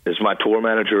 is my tour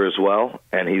manager as well,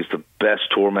 and he's the best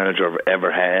tour manager I've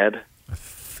ever had.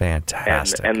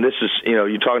 Fantastic. And this is,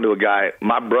 you're talking to a guy,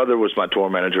 my brother was my tour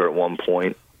manager at one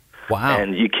point, Wow.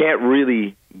 and you can't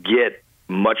really get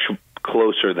much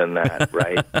closer than that,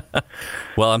 right?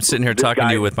 Well, I'm sitting here This talking to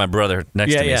guy- you with my brother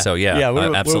next to me, so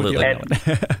we're absolutely. with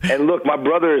you on And look, my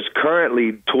brother is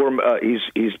currently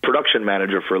he's production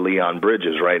manager for Leon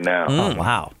Bridges right now. Oh,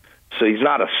 wow. So he's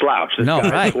not a slouch. This No, guy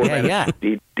right. tour Yeah,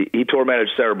 managed, He tour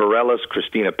managed Sarah Bareilles,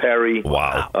 Christina Perri.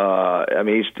 Wow.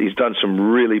 He's done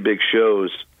some really big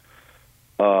shows.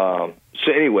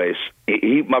 So anyways,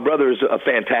 my brother is a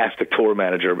fantastic tour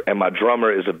manager, and my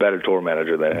drummer is a better tour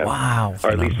manager than him. Wow. Or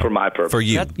at least for my purpose. For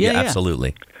you. Yeah, yeah.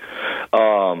 Absolutely.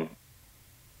 And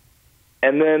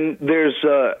then there's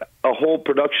a whole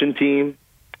production team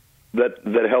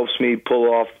that helps me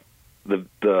pull off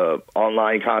the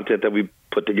online content that we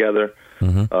put together.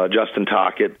 Mm-hmm. Justin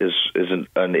Tockett is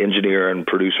an engineer and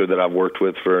producer that I've worked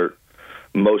with for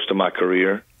most of my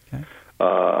career. Okay.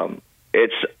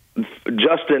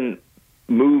 Justin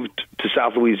moved to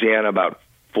South Louisiana about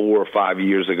 4 or 5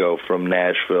 years ago from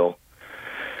Nashville.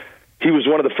 He was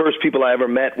one of the first people I ever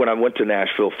met when I went to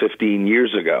Nashville 15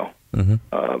 years ago.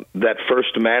 Mm-hmm. That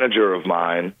first manager of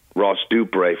mine, Ross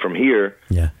Dupre from here,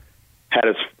 Yeah. had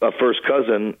a first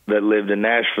cousin that lived in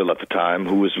Nashville at the time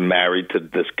who was married to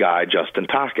this guy, Justin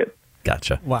Tockett.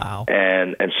 Gotcha. Wow.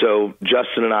 And so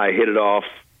Justin and I hit it off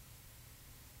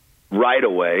right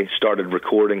away, started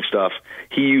recording stuff.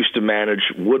 He used to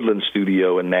manage Woodland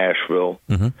Studio in Nashville.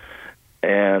 Mm-hmm.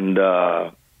 And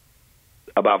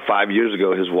about 5 years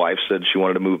ago, his wife said she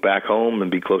wanted to move back home and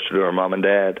be closer to her mom and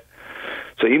dad.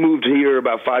 So he moved here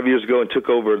about 5 years ago and took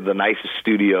over the nicest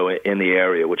studio in the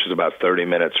area, which is about 30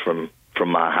 minutes from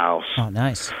my house. Oh,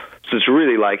 nice. So it's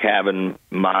really like having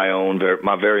my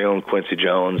very own Quincy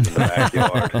Jones in the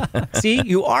backyard. See,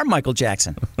 you are Michael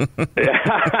Jackson.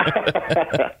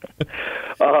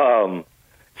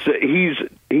 So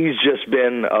he's just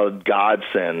been a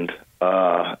godsend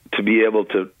to be able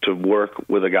to work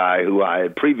with a guy who I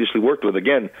had previously worked with.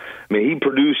 Again, I mean, he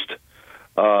produced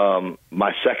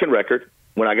my second record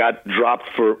when I got dropped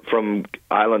from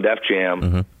Island F Jam.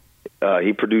 Mm-hmm.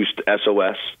 He produced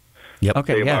SOS, Yep.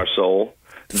 Okay, Save yeah. Our Soul.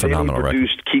 Phenomenal then he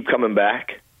produced Keep Coming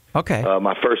Back, Okay.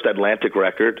 my first Atlantic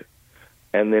record,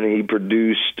 and then he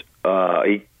produced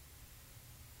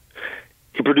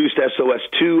he produced SOS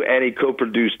 2, and he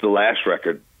co-produced the last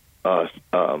record,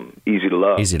 Easy to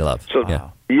Love. Easy to Love. So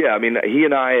Yeah. I mean, he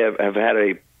and I have had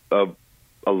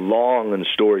a long and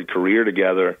storied career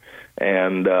together,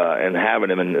 and having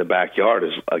him in the backyard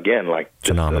is again like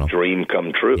just Phenomenal. a dream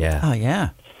come true. Yeah. Oh,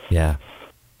 yeah. Yeah.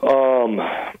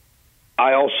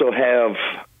 I also have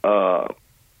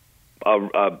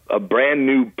a brand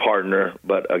new partner,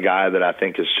 but a guy that I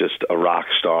think is just a rock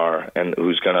star and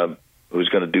who's gonna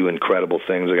do incredible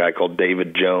things. A guy called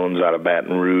David Jones out of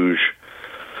Baton Rouge.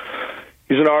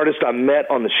 He's an artist I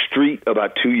met on the street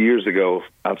about 2 years ago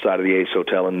outside of the Ace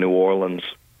Hotel in New Orleans,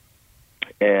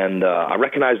 and I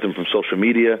recognized him from social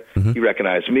media. Mm-hmm. He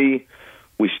recognized me.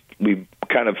 We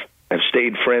kind of have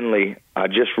stayed friendly. I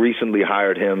just recently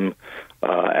hired him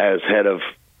as head of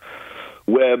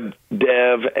web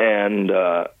dev and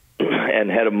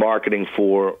head of marketing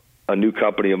for a new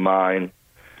company of mine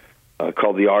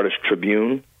called the Artist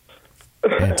Tribune.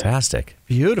 Fantastic.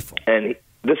 Beautiful. And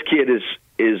this kid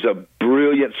is a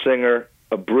brilliant singer,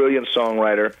 a brilliant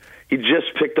songwriter. He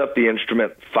just picked up the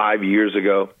instrument 5 years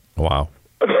ago. Wow.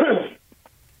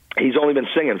 He's only been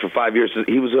singing for 5 years.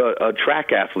 He was a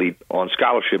track athlete on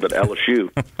scholarship at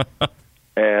LSU,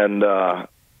 and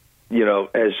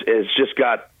has just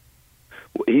got.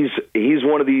 He's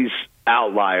one of these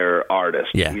outlier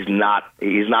artists. Yeah. He's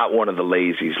not one of the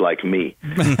lazies like me.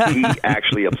 He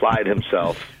actually applied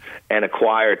himself and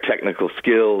acquired technical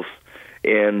skills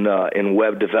in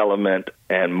web development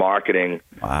and marketing.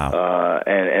 Wow.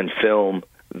 And film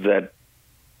that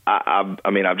I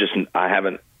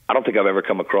don't think I've ever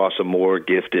come across a more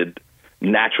gifted,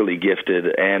 naturally gifted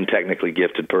and technically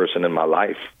gifted person in my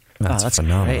life. That's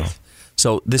phenomenal. Great.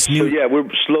 So this new, we're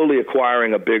slowly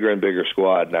acquiring a bigger and bigger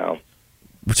squad now.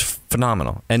 which is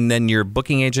phenomenal. And then your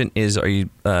booking agent are you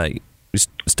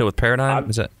still with Paradigm?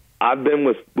 Is that? I've been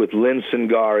with Lynn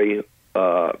Singari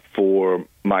for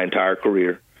my entire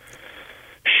career.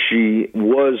 She's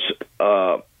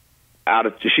out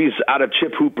of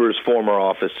Chip Hooper's former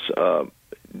office.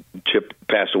 Chip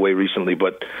passed away recently,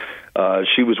 but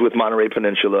she was with Monterey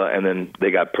Peninsula, and then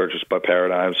they got purchased by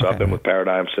Paradigm. So I've been with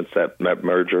Paradigm since that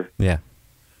merger. Yeah.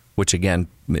 Which again,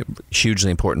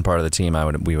 hugely important part of the team.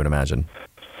 We would imagine.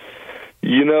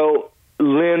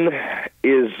 Lynn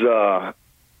is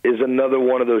another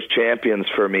one of those champions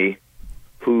for me,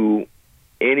 who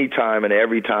anytime and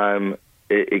every time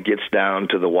it gets down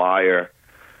to the wire,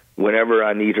 whenever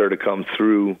I need her to come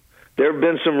through. There have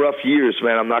been some rough years,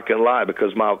 man, I'm not going to lie,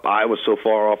 because my eye was so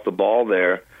far off the ball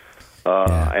there,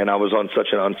 and I was on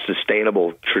such an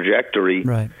unsustainable trajectory.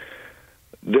 Right.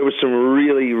 There were some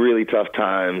really, really tough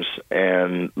times,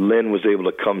 and Lynn was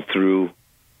able to come through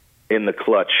in the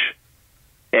clutch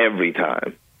every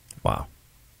time. Wow.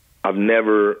 I've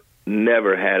never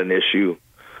had an issue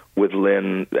with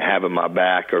Lynn having my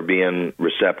back or being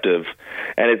receptive.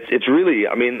 And it's really,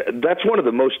 that's one of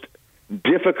the most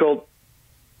difficult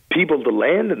people to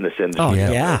land in this industry. Oh,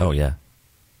 yeah. Oh, yeah.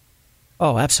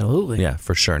 Oh, absolutely. Yeah,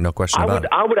 for sure. No question about it.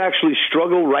 I would actually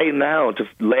struggle right now to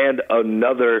land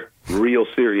another real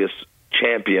serious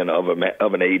champion of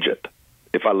an agent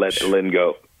if I let Lynn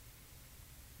go.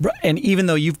 And even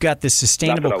though you've got this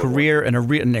sustainable Not that I would career and no,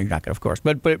 you're not going to, of course,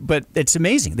 but it's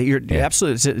amazing that you're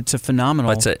absolutely. It's a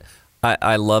phenomenal.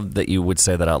 I love that you would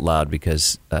say that out loud,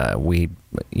 because we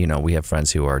have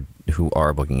friends who are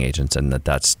booking agents, and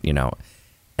that's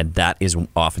and that is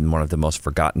often one of the most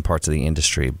forgotten parts of the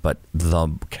industry, but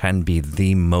can be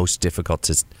the most difficult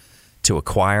to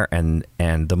acquire and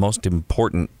the most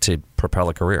important to propel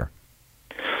a career.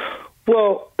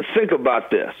 Well, think about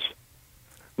this.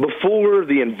 Before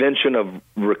the invention of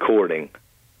recording,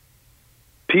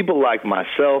 people like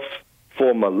myself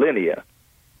for millennia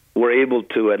were able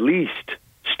to at least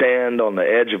stand on the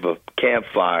edge of a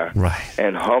campfire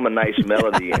and hum a nice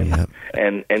melody and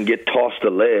get tossed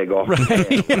a leg off the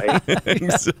hand, right?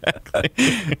 Exactly.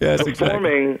 Yes,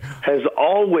 performing has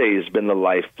always been the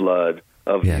lifeblood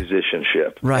of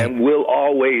musicianship, and will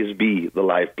always be the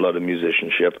lifeblood of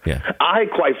musicianship. Yeah. I,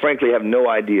 quite frankly, have no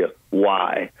idea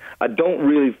why. I don't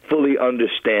really fully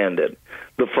understand it.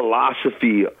 The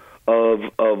philosophy of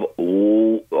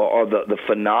the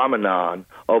phenomenon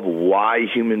of why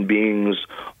human beings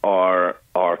are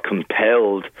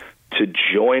compelled to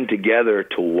join together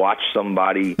to watch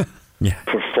somebody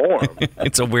perform.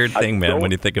 It's a weird thing, man,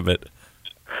 when you think of it.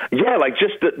 Yeah, like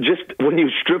just when you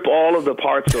strip all of the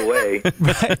parts away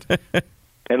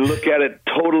and look at it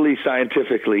totally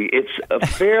scientifically, it's a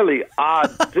fairly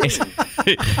odd thing.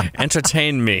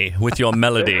 Entertain me with your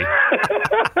melody.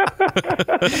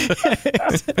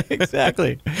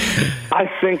 Exactly. I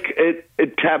think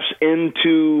it taps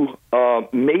into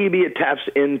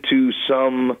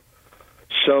some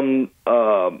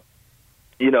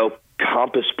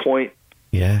compass point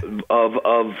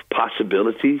of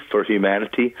possibility for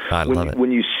humanity. I love it.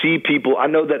 When you see people, I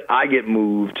know that I get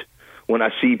moved when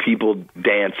I see people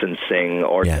dance and sing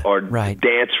or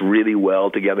dance really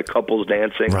well together, couples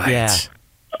dancing. Right. Yeah.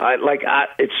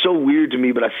 It's so weird to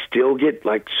me, but I still get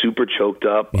like super choked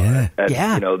up at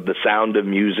the Sound of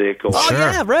Music, or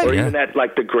even at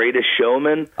like The Greatest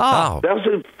Showman. Oh, that was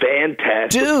a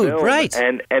fantastic film. Right?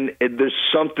 And there's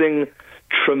something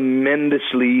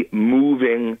tremendously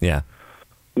moving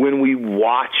when we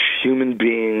watch human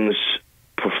beings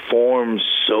perform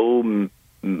so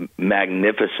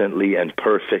magnificently and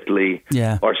perfectly,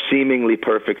 or seemingly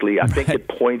perfectly. I think it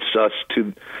points us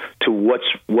to what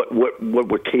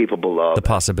we're capable of. The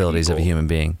possibilities of a human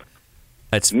being.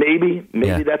 Maybe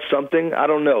that's something. I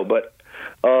don't know, but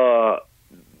the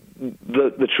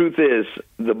truth is,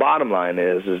 the bottom line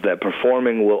is that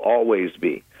performing will always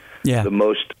be the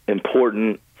most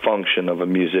important function of a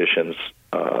musician's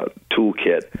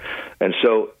toolkit. And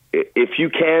so if you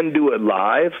can do it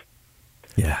live,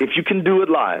 if you can do it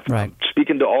live, right.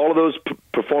 Speaking to all of those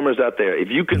performers out there, if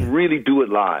you can really do it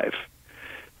live,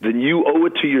 then you owe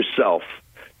it to yourself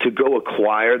to go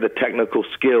acquire the technical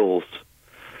skills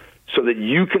so that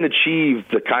you can achieve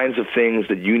the kinds of things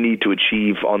that you need to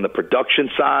achieve on the production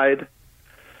side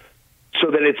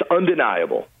so that it's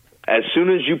undeniable. As soon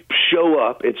as you show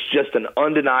up, it's just an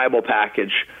undeniable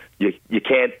package. You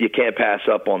can't pass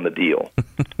up on the deal.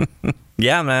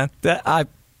 Yeah, man. I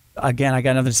got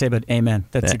nothing to say but amen.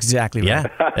 That's exactly right.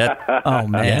 Yeah. Oh,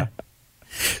 man. Yeah.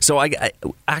 So I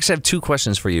actually have two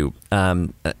questions for you,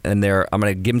 and I'm going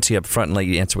to give them to you up front and let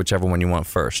you answer whichever one you want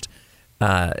first.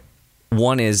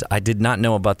 One is, I did not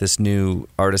know about this new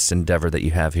artist endeavor that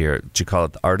you have here. Did you call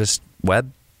it the Artist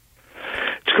Web?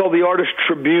 It's called the Artist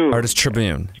Tribune. Artist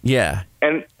Tribune, yeah.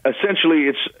 And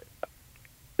essentially,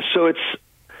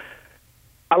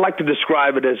 I like to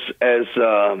describe it as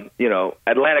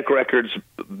Atlantic Records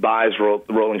buys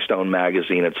Rolling Stone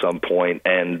magazine at some point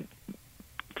and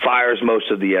fires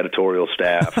most of the editorial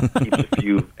staff, keeps a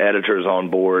few editors on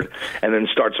board, and then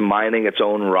starts mining its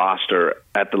own roster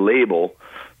at the label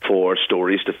for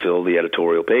stories to fill the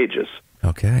editorial pages.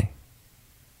 Okay.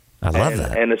 I love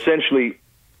that. And essentially,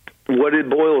 what it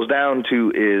boils down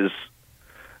to is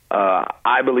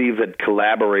I believe that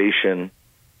collaboration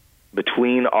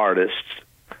between artists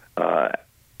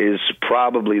is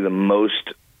probably the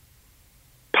most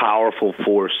powerful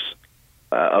force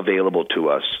available to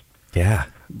us. Yeah.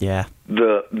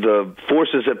 The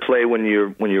forces at play when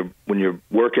you're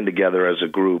working together as a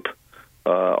group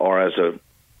or as a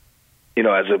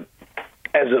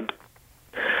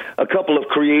couple of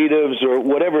creatives or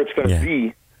whatever it's going to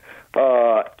be,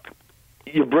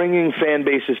 you're bringing fan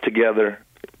bases together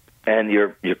and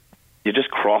you're just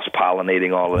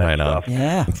cross-pollinating all of that stuff.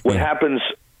 Yeah. What happens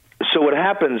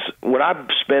when I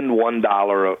spend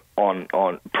 $1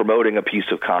 on promoting a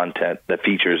piece of content that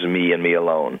features me and me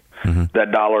alone,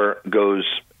 that dollar goes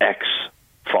X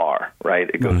far, right?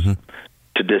 It goes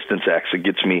to distance X. It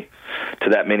gets me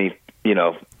to that many,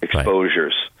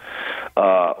 exposures.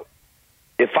 Right.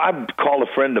 If I call a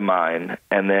friend of mine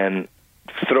and then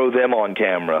throw them on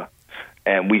camera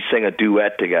and we sing a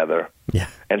duet together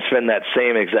and spend that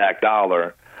same exact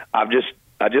dollar, I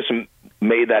just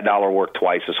made that dollar work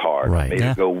twice as hard. Right. Made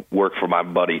it go work for my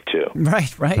buddy too.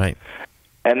 Right.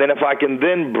 And then if I can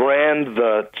then brand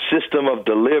the system of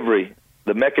delivery,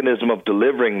 the mechanism of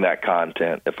delivering that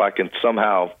content, if I can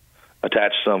somehow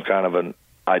attach some kind of an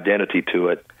identity to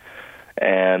it,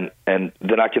 and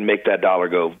then I can make that dollar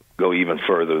go even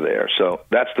further there. So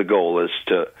that's the goal, is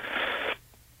to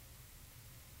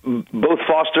both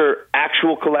foster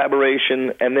actual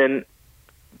collaboration and then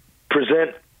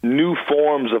present new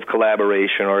forms of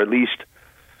collaboration, or at least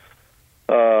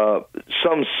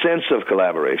some sense of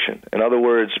collaboration. In other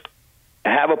words,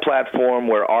 have a platform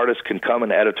where artists can come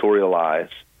and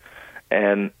editorialize,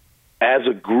 and as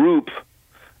a group,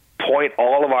 point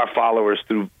all of our followers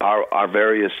through our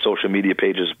various social media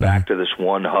pages back to this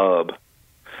one hub,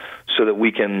 so that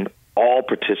we can all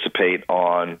participate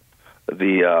on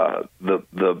the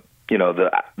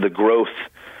growth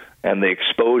and the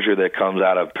exposure that comes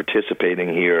out of participating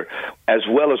here, as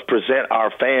well as present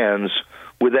our fans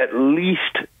with at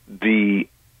least the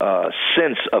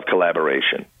sense of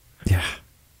collaboration. Yeah,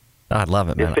 I love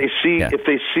it, man. If they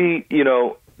see,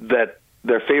 that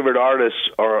their favorite artists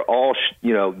are all,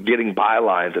 getting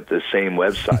bylines at the same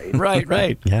website.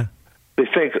 Right. Yeah. They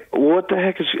think, what the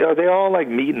heck are they all like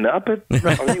meeting up at?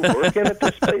 Are they working at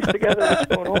this place together? What's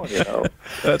going on?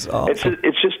 That's awesome.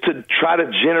 It's just to try to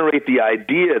generate the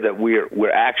idea that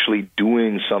we're actually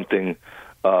doing something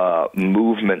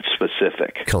movement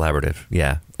specific, collaborative.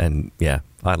 Yeah, and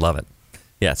I love it.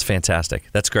 Yeah, it's fantastic.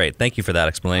 That's great. Thank you for that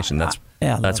explanation.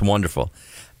 That's wonderful.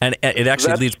 And it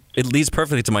actually leads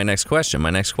perfectly to my next question. My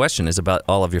next question is about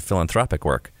all of your philanthropic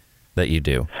work that you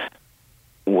do.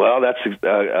 Well, that's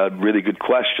a really good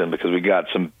question, because we got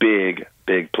some big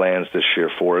plans this year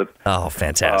for it. Oh,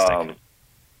 fantastic.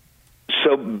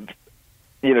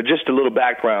 Just a little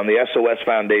background. The SOS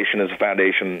Foundation is a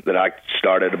foundation that I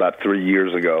started about 3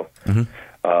 years ago.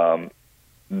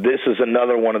 This is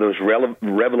another one of those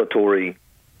revelatory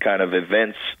kind of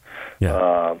events,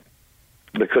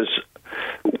 because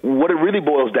what it really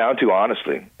boils down to,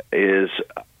 honestly, is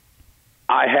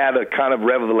I had a kind of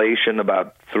revelation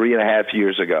about 3.5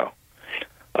 years ago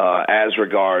as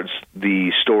regards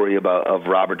the story of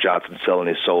Robert Johnson selling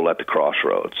his soul at the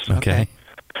crossroads. Okay.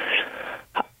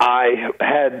 I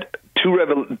had two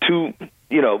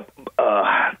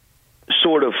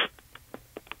sort of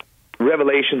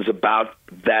revelations about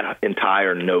that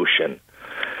entire notion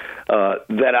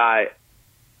that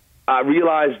I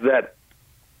realized that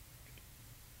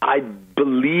I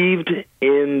believed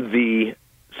in the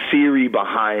theory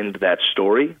behind that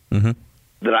story,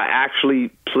 that I actually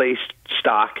placed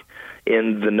stock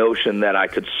in the notion that I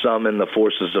could summon the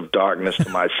forces of darkness to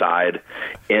my side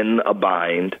in a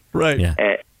bind, Right. Yeah.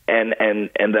 and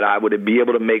that I would be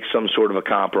able to make some sort of a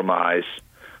compromise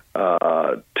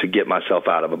to get myself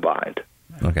out of a bind.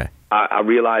 Okay. I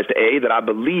realized, A, that I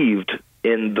believed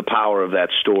in the power of that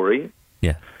story,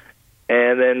 Yeah.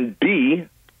 and then B,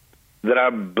 that I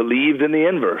believed in the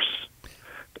inverse,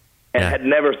 and Yeah. had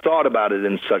never thought about it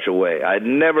in such a way. I had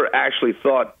never actually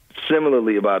thought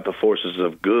similarly about the forces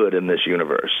of good in this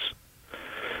universe.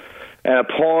 And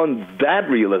upon that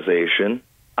realization,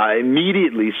 I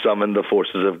immediately summoned the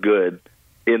forces of good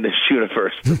in this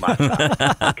universe to my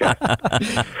side.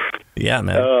 Okay? Yeah,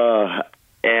 man.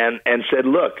 And said,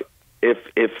 look,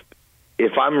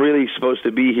 if I'm really supposed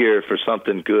to be here for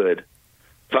something good,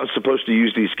 if I'm supposed to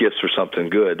use these gifts for something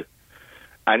good,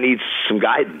 I need some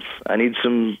guidance. I need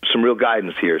some real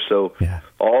guidance here. So Yeah.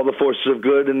 all the forces of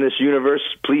good in this universe,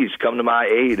 please come to my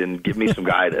aid and give me some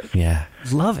guidance. Yeah.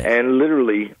 Love it. And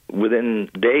literally within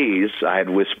days, I had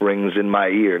whisperings in my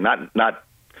ear. Not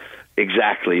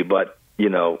exactly, but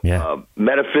Yeah.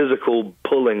 metaphysical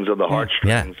pullings of the Yeah.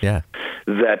 heartstrings Yeah.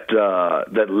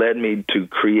 that led me to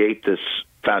create this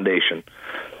foundation.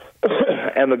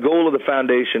 And the goal of the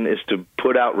foundation is to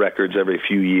put out records every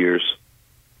few years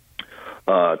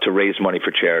to raise money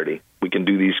for charity. We can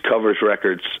do these covers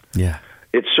records. Yeah.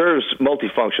 It serves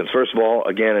multifunctions. First of all,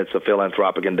 again, it's a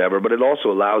philanthropic endeavor, but it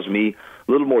also allows me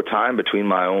a little more time between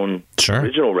my own Sure.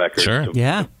 original records Sure. to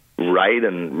Yeah. write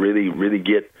and really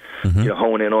get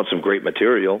hone in on some great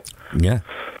material. Yeah.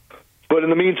 But in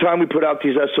the meantime, we put out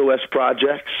these SOS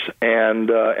projects and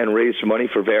raised money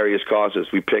for various causes.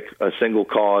 We pick a single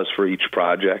cause for each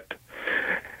project.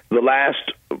 The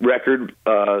last record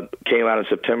came out in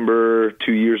September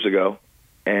 2 years ago,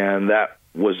 and that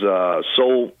was a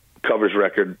soul covers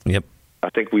record. Yep. I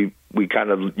think we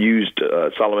kind of used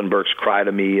Solomon Burke's "Cry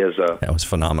to Me" as That was a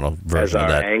phenomenal as version our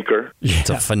of that. anchor. It's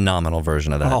a phenomenal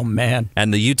version of that. Oh, man.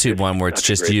 And the YouTube one where it's such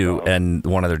a just great you song. and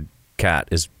one other cat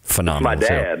is phenomenal. My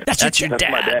dad. Too. That's your That's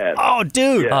my dad. Oh,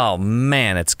 dude. Yeah. Oh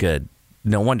man, it's good.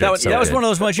 No wonder That it's was, so that was good. one of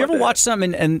those ones. You ever watch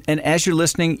something and as you're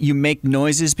listening, you make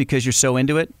noises because you're so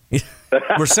into it?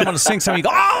 Where someone will sing something, you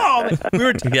go, oh! We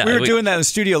were doing that in the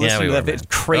studio listening to that. It's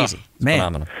crazy. It's Man.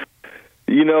 phenomenal.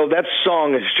 That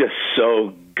song is just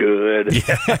so good.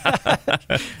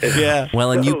 Yeah.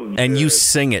 Well, and So you good.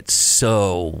 sing it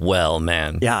so well,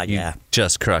 man. Yeah, You yeah.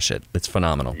 just crush it. It's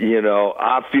phenomenal.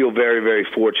 I feel very, very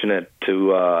fortunate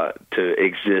to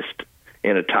exist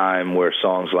in a time where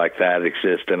songs like that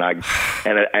exist, and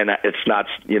it's not,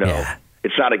 Yeah.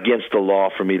 it's not against the law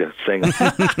for me to sing.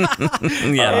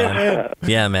 Yeah, man.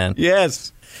 Yeah, man.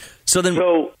 Yes. So then,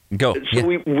 So go. So Yeah.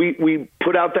 we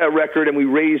put out that record, and we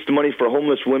raised money for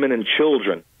homeless women and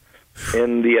children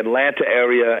in the Atlanta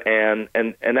area, and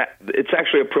that, it's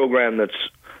actually a program that's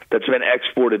been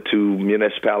exported to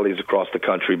municipalities across the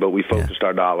country, but we focused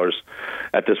our dollars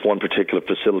at this one particular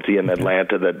facility in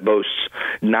Atlanta that boasts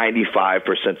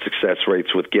 95% success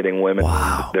rates with getting women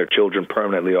and their children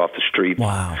permanently off the streets.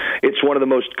 Wow. It's one of the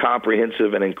most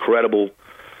comprehensive and incredible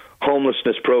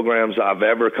homelessness programs I've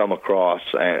ever come across,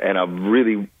 and I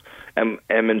really am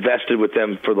invested with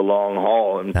them for the long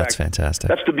haul. In That's fact, fantastic.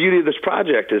 That's the beauty of this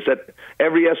project, is that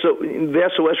the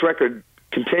SOS record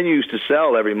continues to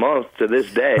sell every month to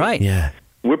this day. Right. Yeah.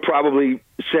 We're probably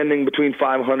sending between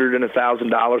 $500 and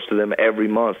 $1,000 to them every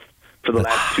month for the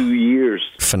last 2 years.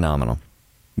 Phenomenal.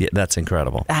 Yeah, that's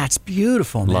incredible. That's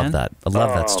beautiful, man. Love that. I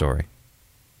love that story.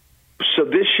 So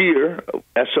this year,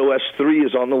 SOS 3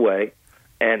 is on the way,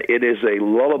 and it is a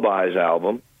lullabies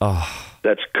album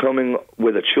that's coming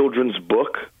with a children's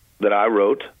book that I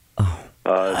wrote. That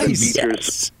Nice.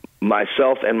 features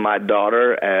myself and my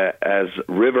daughter as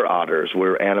river otters.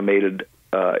 We're animated,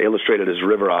 illustrated as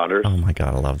river otters. Oh my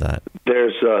God, I love that.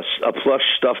 There's a plush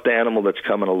stuffed animal that's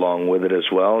coming along with it as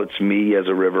well. It's me as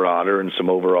a river otter in some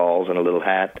overalls and a little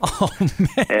hat. Oh,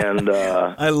 man. And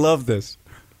I love this.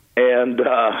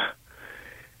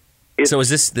 So is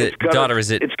this the daughter? Is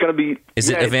it? It's going to be. Is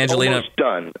it Evangelina? It's almost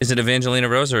done. Is it Evangelina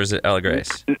Rose or is it Ella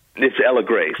Grace? It's Ella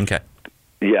Grace. Okay.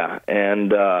 Yeah,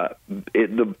 and the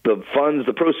funds,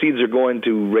 the proceeds are going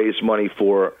to raise money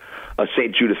for a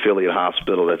St. Jude affiliate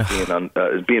hospital that's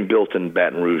is being built in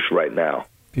Baton Rouge right now.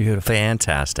 Beautiful.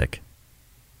 Fantastic.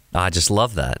 I just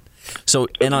love that. So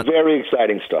Very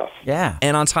exciting stuff. Yeah.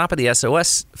 And on top of the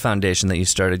SOS Foundation that you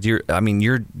started,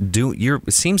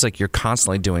 it seems like you're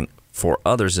constantly doing for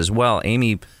others as well.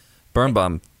 Amy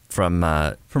Birnbaum from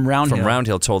Round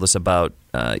Hill told us about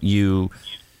you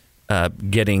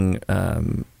getting.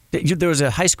 There was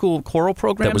a high school choral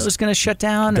program that was going to shut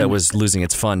down. That was losing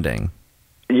its funding.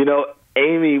 You know,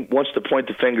 Amy wants to point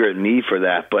the finger at me for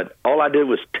that, but all I did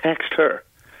was text her.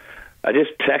 I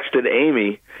just texted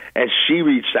Amy, and she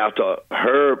reached out to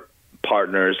her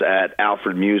partners at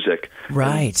Alfred Music.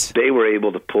 Right. They were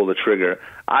able to pull the trigger.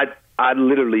 I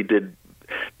literally did.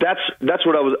 That's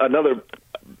what I was. Another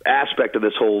aspect of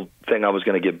this whole thing I was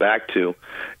going to get back to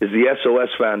is the SOS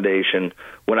Foundation.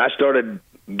 When I started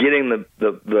getting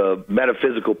the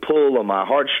metaphysical pull on my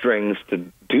heartstrings to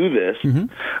do this,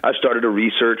 I started to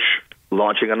research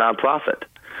launching a nonprofit.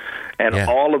 And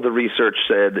all of the research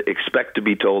said, expect to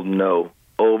be told no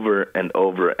over and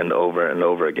over and over and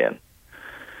over again.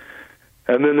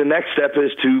 And then the next step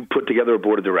is to put together a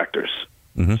board of directors.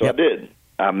 So I did.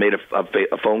 I made a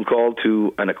phone call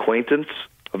to an acquaintance,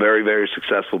 a very, very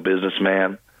successful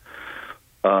businessman,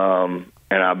 and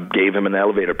I gave him an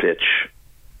elevator pitch.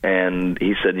 And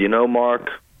he said, you know, Mark,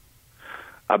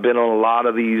 I've been on a lot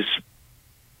of these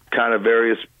kind of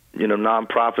various,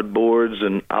 nonprofit boards,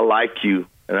 and I like you,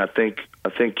 and I think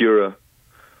you're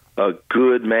a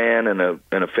good man and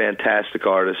a fantastic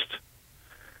artist,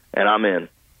 and I'm in.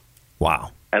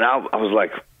 Wow. And I was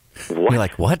like, what? You're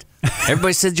like, what?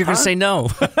 Everybody said you're going to say no.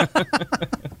 So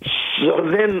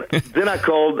then I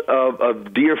called a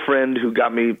dear friend who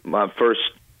got me my first,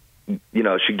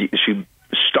 she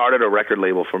started a record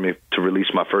label for me to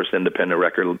release my first independent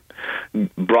record,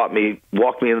 walked me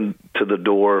into the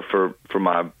door for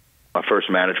my first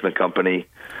management company,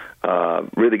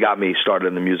 really got me started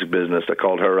in the music business. I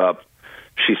called her up.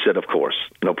 She said, of course,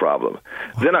 no problem.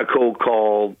 Then I cold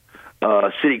called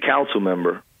a city council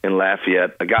member in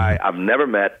Lafayette, a guy I've never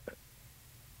met.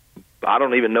 I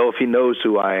don't even know if he knows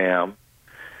who I am.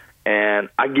 And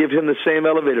I give him the same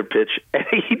elevator pitch, and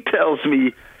he tells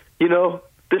me,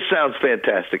 this sounds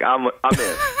fantastic. I'm in.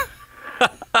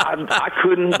 I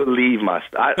couldn't believe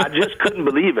I just couldn't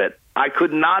believe it. I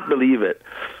could not believe it.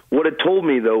 What it told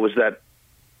me, though, was that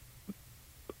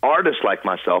artists like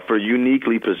myself are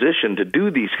uniquely positioned to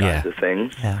do these kinds of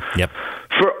things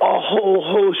for a whole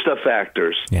host of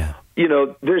factors. Yeah.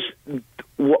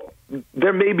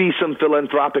 There may be some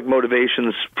philanthropic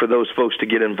motivations for those folks to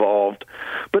get involved,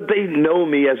 but they know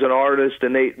me as an artist,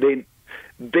 and they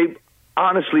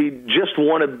honestly just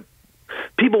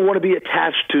people want to be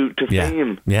attached to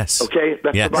fame. Yes. Okay?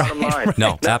 That's the bottom line.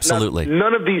 No, absolutely.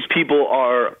 None of these people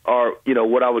are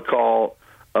what I would call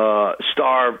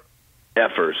star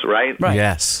effers, right?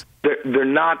 Yes. They're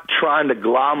not trying to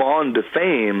glom on to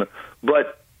fame,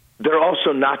 but they're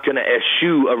also not going to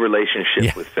eschew a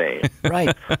relationship with fame.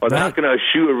 Right. Or they're not going to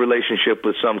eschew a relationship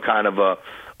with some kind of a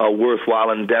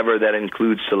worthwhile endeavor that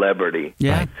includes celebrity.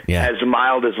 Yeah. Right. Yeah. As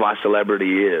mild as my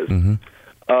celebrity is.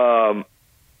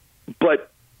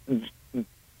 But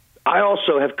I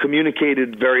also have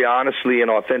communicated very honestly and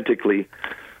authentically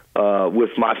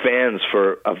with my fans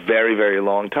for a very, very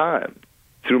long time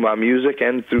through my music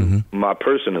and through my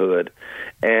personhood.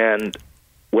 And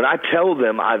when I tell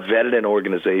them I've vetted an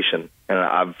organization and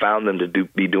I've found them to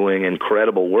be doing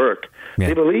incredible work,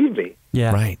 they believe me.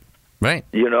 Yeah. Right.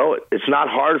 It's not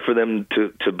hard for them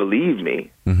to believe me.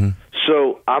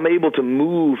 So I'm able to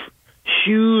move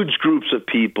huge groups of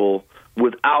people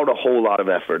without a whole lot of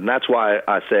effort. And that's why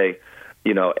I say,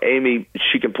 Amy,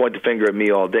 she can point the finger at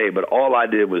me all day, but all I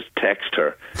did was text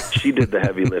her. She did the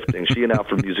heavy lifting. She and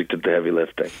Alfred Music did the heavy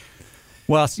lifting.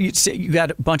 Well, you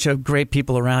got a bunch of great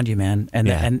people around you, man,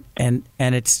 and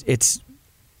it's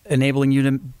enabling you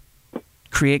to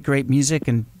create great music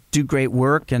and do great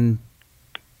work and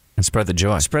spread the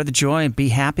joy. Spread the joy and be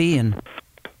happy. And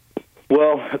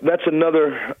well, that's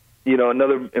another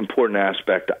important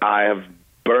aspect. I have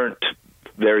burnt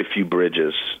very few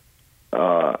bridges.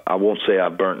 I won't say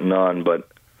I've burnt none, but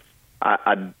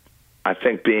I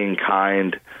think being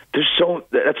kind.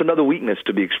 That's another weakness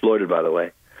to be exploited, by the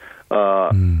way.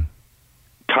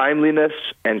 Timeliness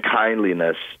and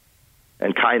kindliness,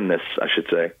 and kindness, I should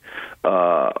say.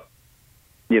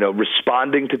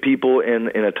 Responding to people in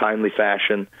a timely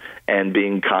fashion and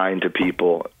being kind to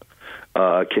people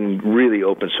can really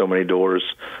open so many doors.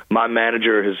 My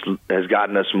manager has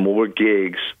gotten us more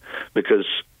gigs because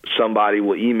somebody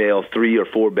will email 3 or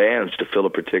 4 bands to fill a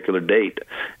particular date,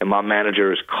 and my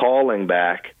manager is calling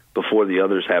back before the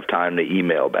others have time to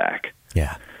email back.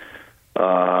 Yeah.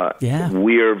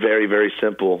 We are very, very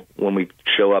simple when we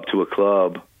show up to a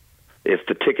club. If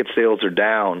the ticket sales are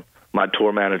down, my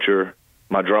tour manager,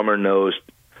 my drummer knows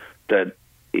that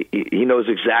he knows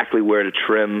exactly where to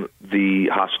trim the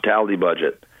hospitality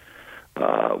budget.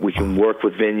 We can work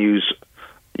with venues,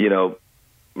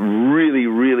 really,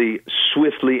 really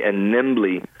swiftly and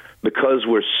nimbly because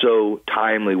we're so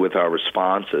timely with our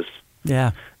responses.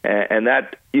 Yeah. And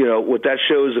that, what that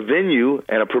shows a venue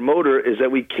and a promoter is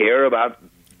that we care about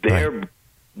the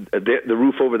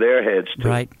roof over their heads too.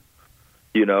 Right.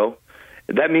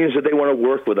 That means that they want to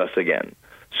work with us again.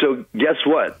 So guess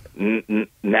what?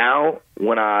 Now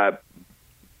when I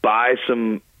buy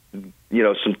some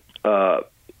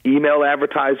email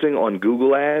advertising on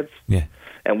Google Ads,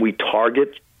 and we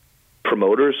target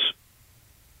promoters'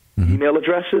 email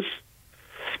addresses,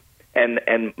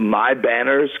 and my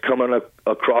banners coming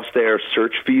across their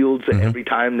search fields every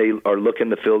time they are looking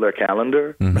to fill their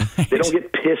calendar, they don't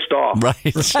get pissed off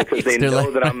because they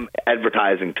know that I'm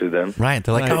advertising to them. Right.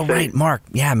 They're like, right, Mark.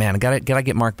 Yeah, man, gotta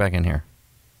get Mark back in here.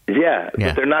 Yeah,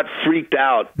 but they're not freaked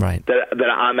out that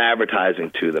I'm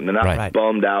advertising to them. They're not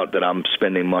bummed out that I'm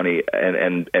spending money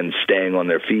and staying on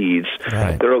their feeds.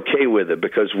 Right. They're okay with it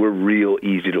because we're real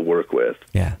easy to work with.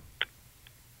 Yeah.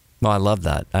 Well, I love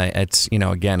that. It's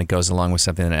again, it goes along with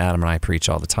something that Adam and I preach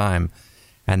all the time,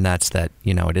 and that's that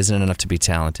it isn't enough to be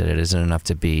talented. It isn't enough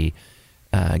to be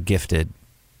gifted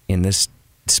in this,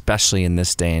 especially in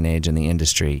this day and age in the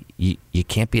industry. You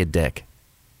can't be a dick.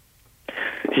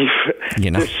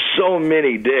 There's so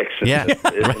many dicks in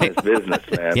this business,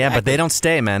 man. Yeah, but they don't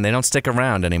stay, man. They don't stick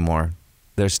around anymore.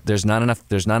 There's not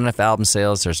enough album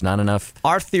sales. There's not enough.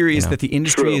 Our theory is that the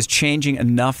industry is changing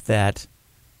enough that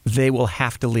they will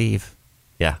have to leave.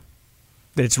 Yeah.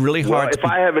 That it's really hard. Well, if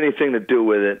I have anything to do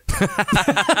with it,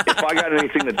 if I got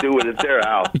anything to do with it, they're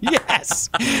out. Yes.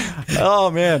 Oh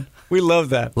man, we love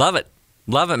that. Love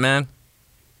it, man.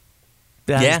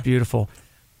 That is beautiful.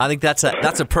 I think that's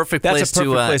a perfect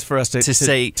place for us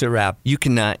to wrap. You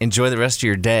can enjoy the rest of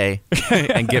your day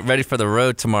and get ready for the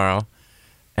road tomorrow.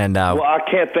 And well, I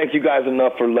can't thank you guys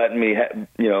enough for letting me,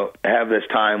 have this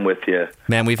time with you.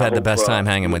 Man, we've had the best time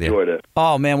hanging with you. It.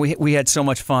 Oh man, we had so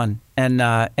much fun, and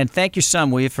thank your son,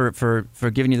 will you,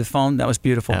 for giving you the phone? That was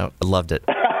beautiful. I loved it.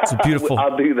 It's beautiful.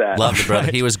 I'll do that. Loved it,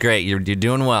 brother. He was great. You're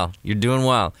doing well. You're doing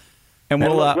well. And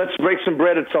we'll let's break some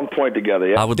bread at some point together.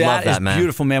 Yeah, I would love that, man. That is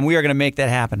beautiful, man. We are going to make that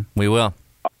happen. We will.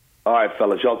 All right,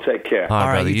 fellas. Y'all take care. All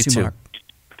right, brother. You too, Mark.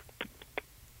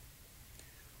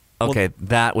 Okay,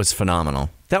 that was phenomenal.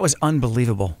 That was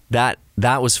unbelievable. That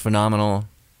was phenomenal.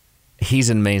 He's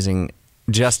amazing.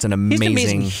 Just an amazing, He's an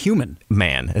amazing human.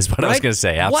 Man, is what I was going to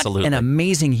say. Absolutely. What an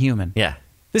amazing human. Yeah.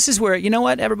 This is where, you know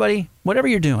what, everybody? Whatever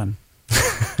you're doing,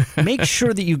 make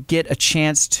sure that you get a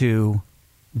chance to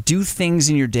do things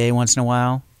in your day once in a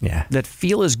while that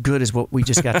feel as good as what we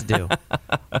just got to do.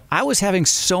 I was having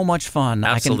so much fun.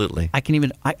 Absolutely. I can't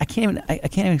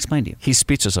even explain to you. He's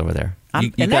speechless over there. You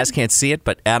guys can't see it,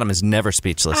 but Adam is never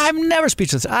speechless. I'm never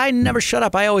speechless. I never shut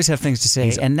up. I always have things to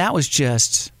say. And that was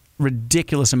just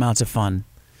ridiculous amounts of fun.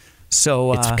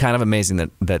 So it's kind of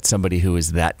amazing that somebody who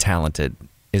is that talented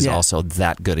is also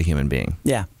that good a human being.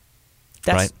 Yeah.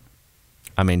 Right?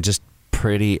 I mean, just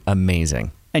pretty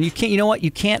amazing. And you know what?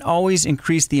 You can't always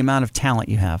increase the amount of talent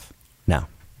you have. No.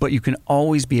 But you can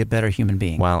always be a better human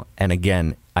being. Well, and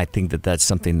again, I think that's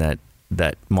something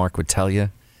that Mark would tell you,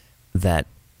 that,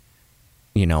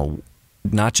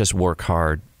 not just work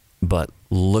hard, but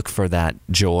look for that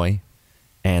joy,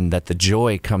 and that the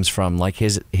joy comes from, like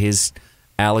his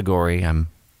allegory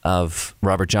of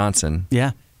Robert Johnson.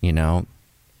 Yeah.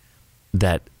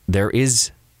 That there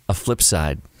is a flip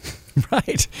side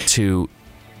right to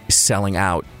selling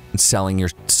out and selling your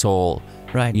soul,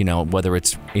 right? Whether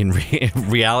it's in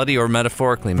reality or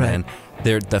metaphorically, man.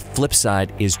 Right. The flip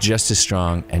side is just as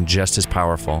strong and just as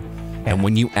powerful. Yeah. And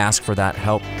when you ask for that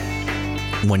help,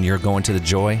 when you're going to the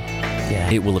joy,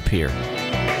 it will appear.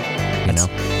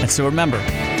 And so remember,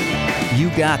 you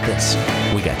got this.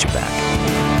 We got your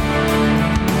back.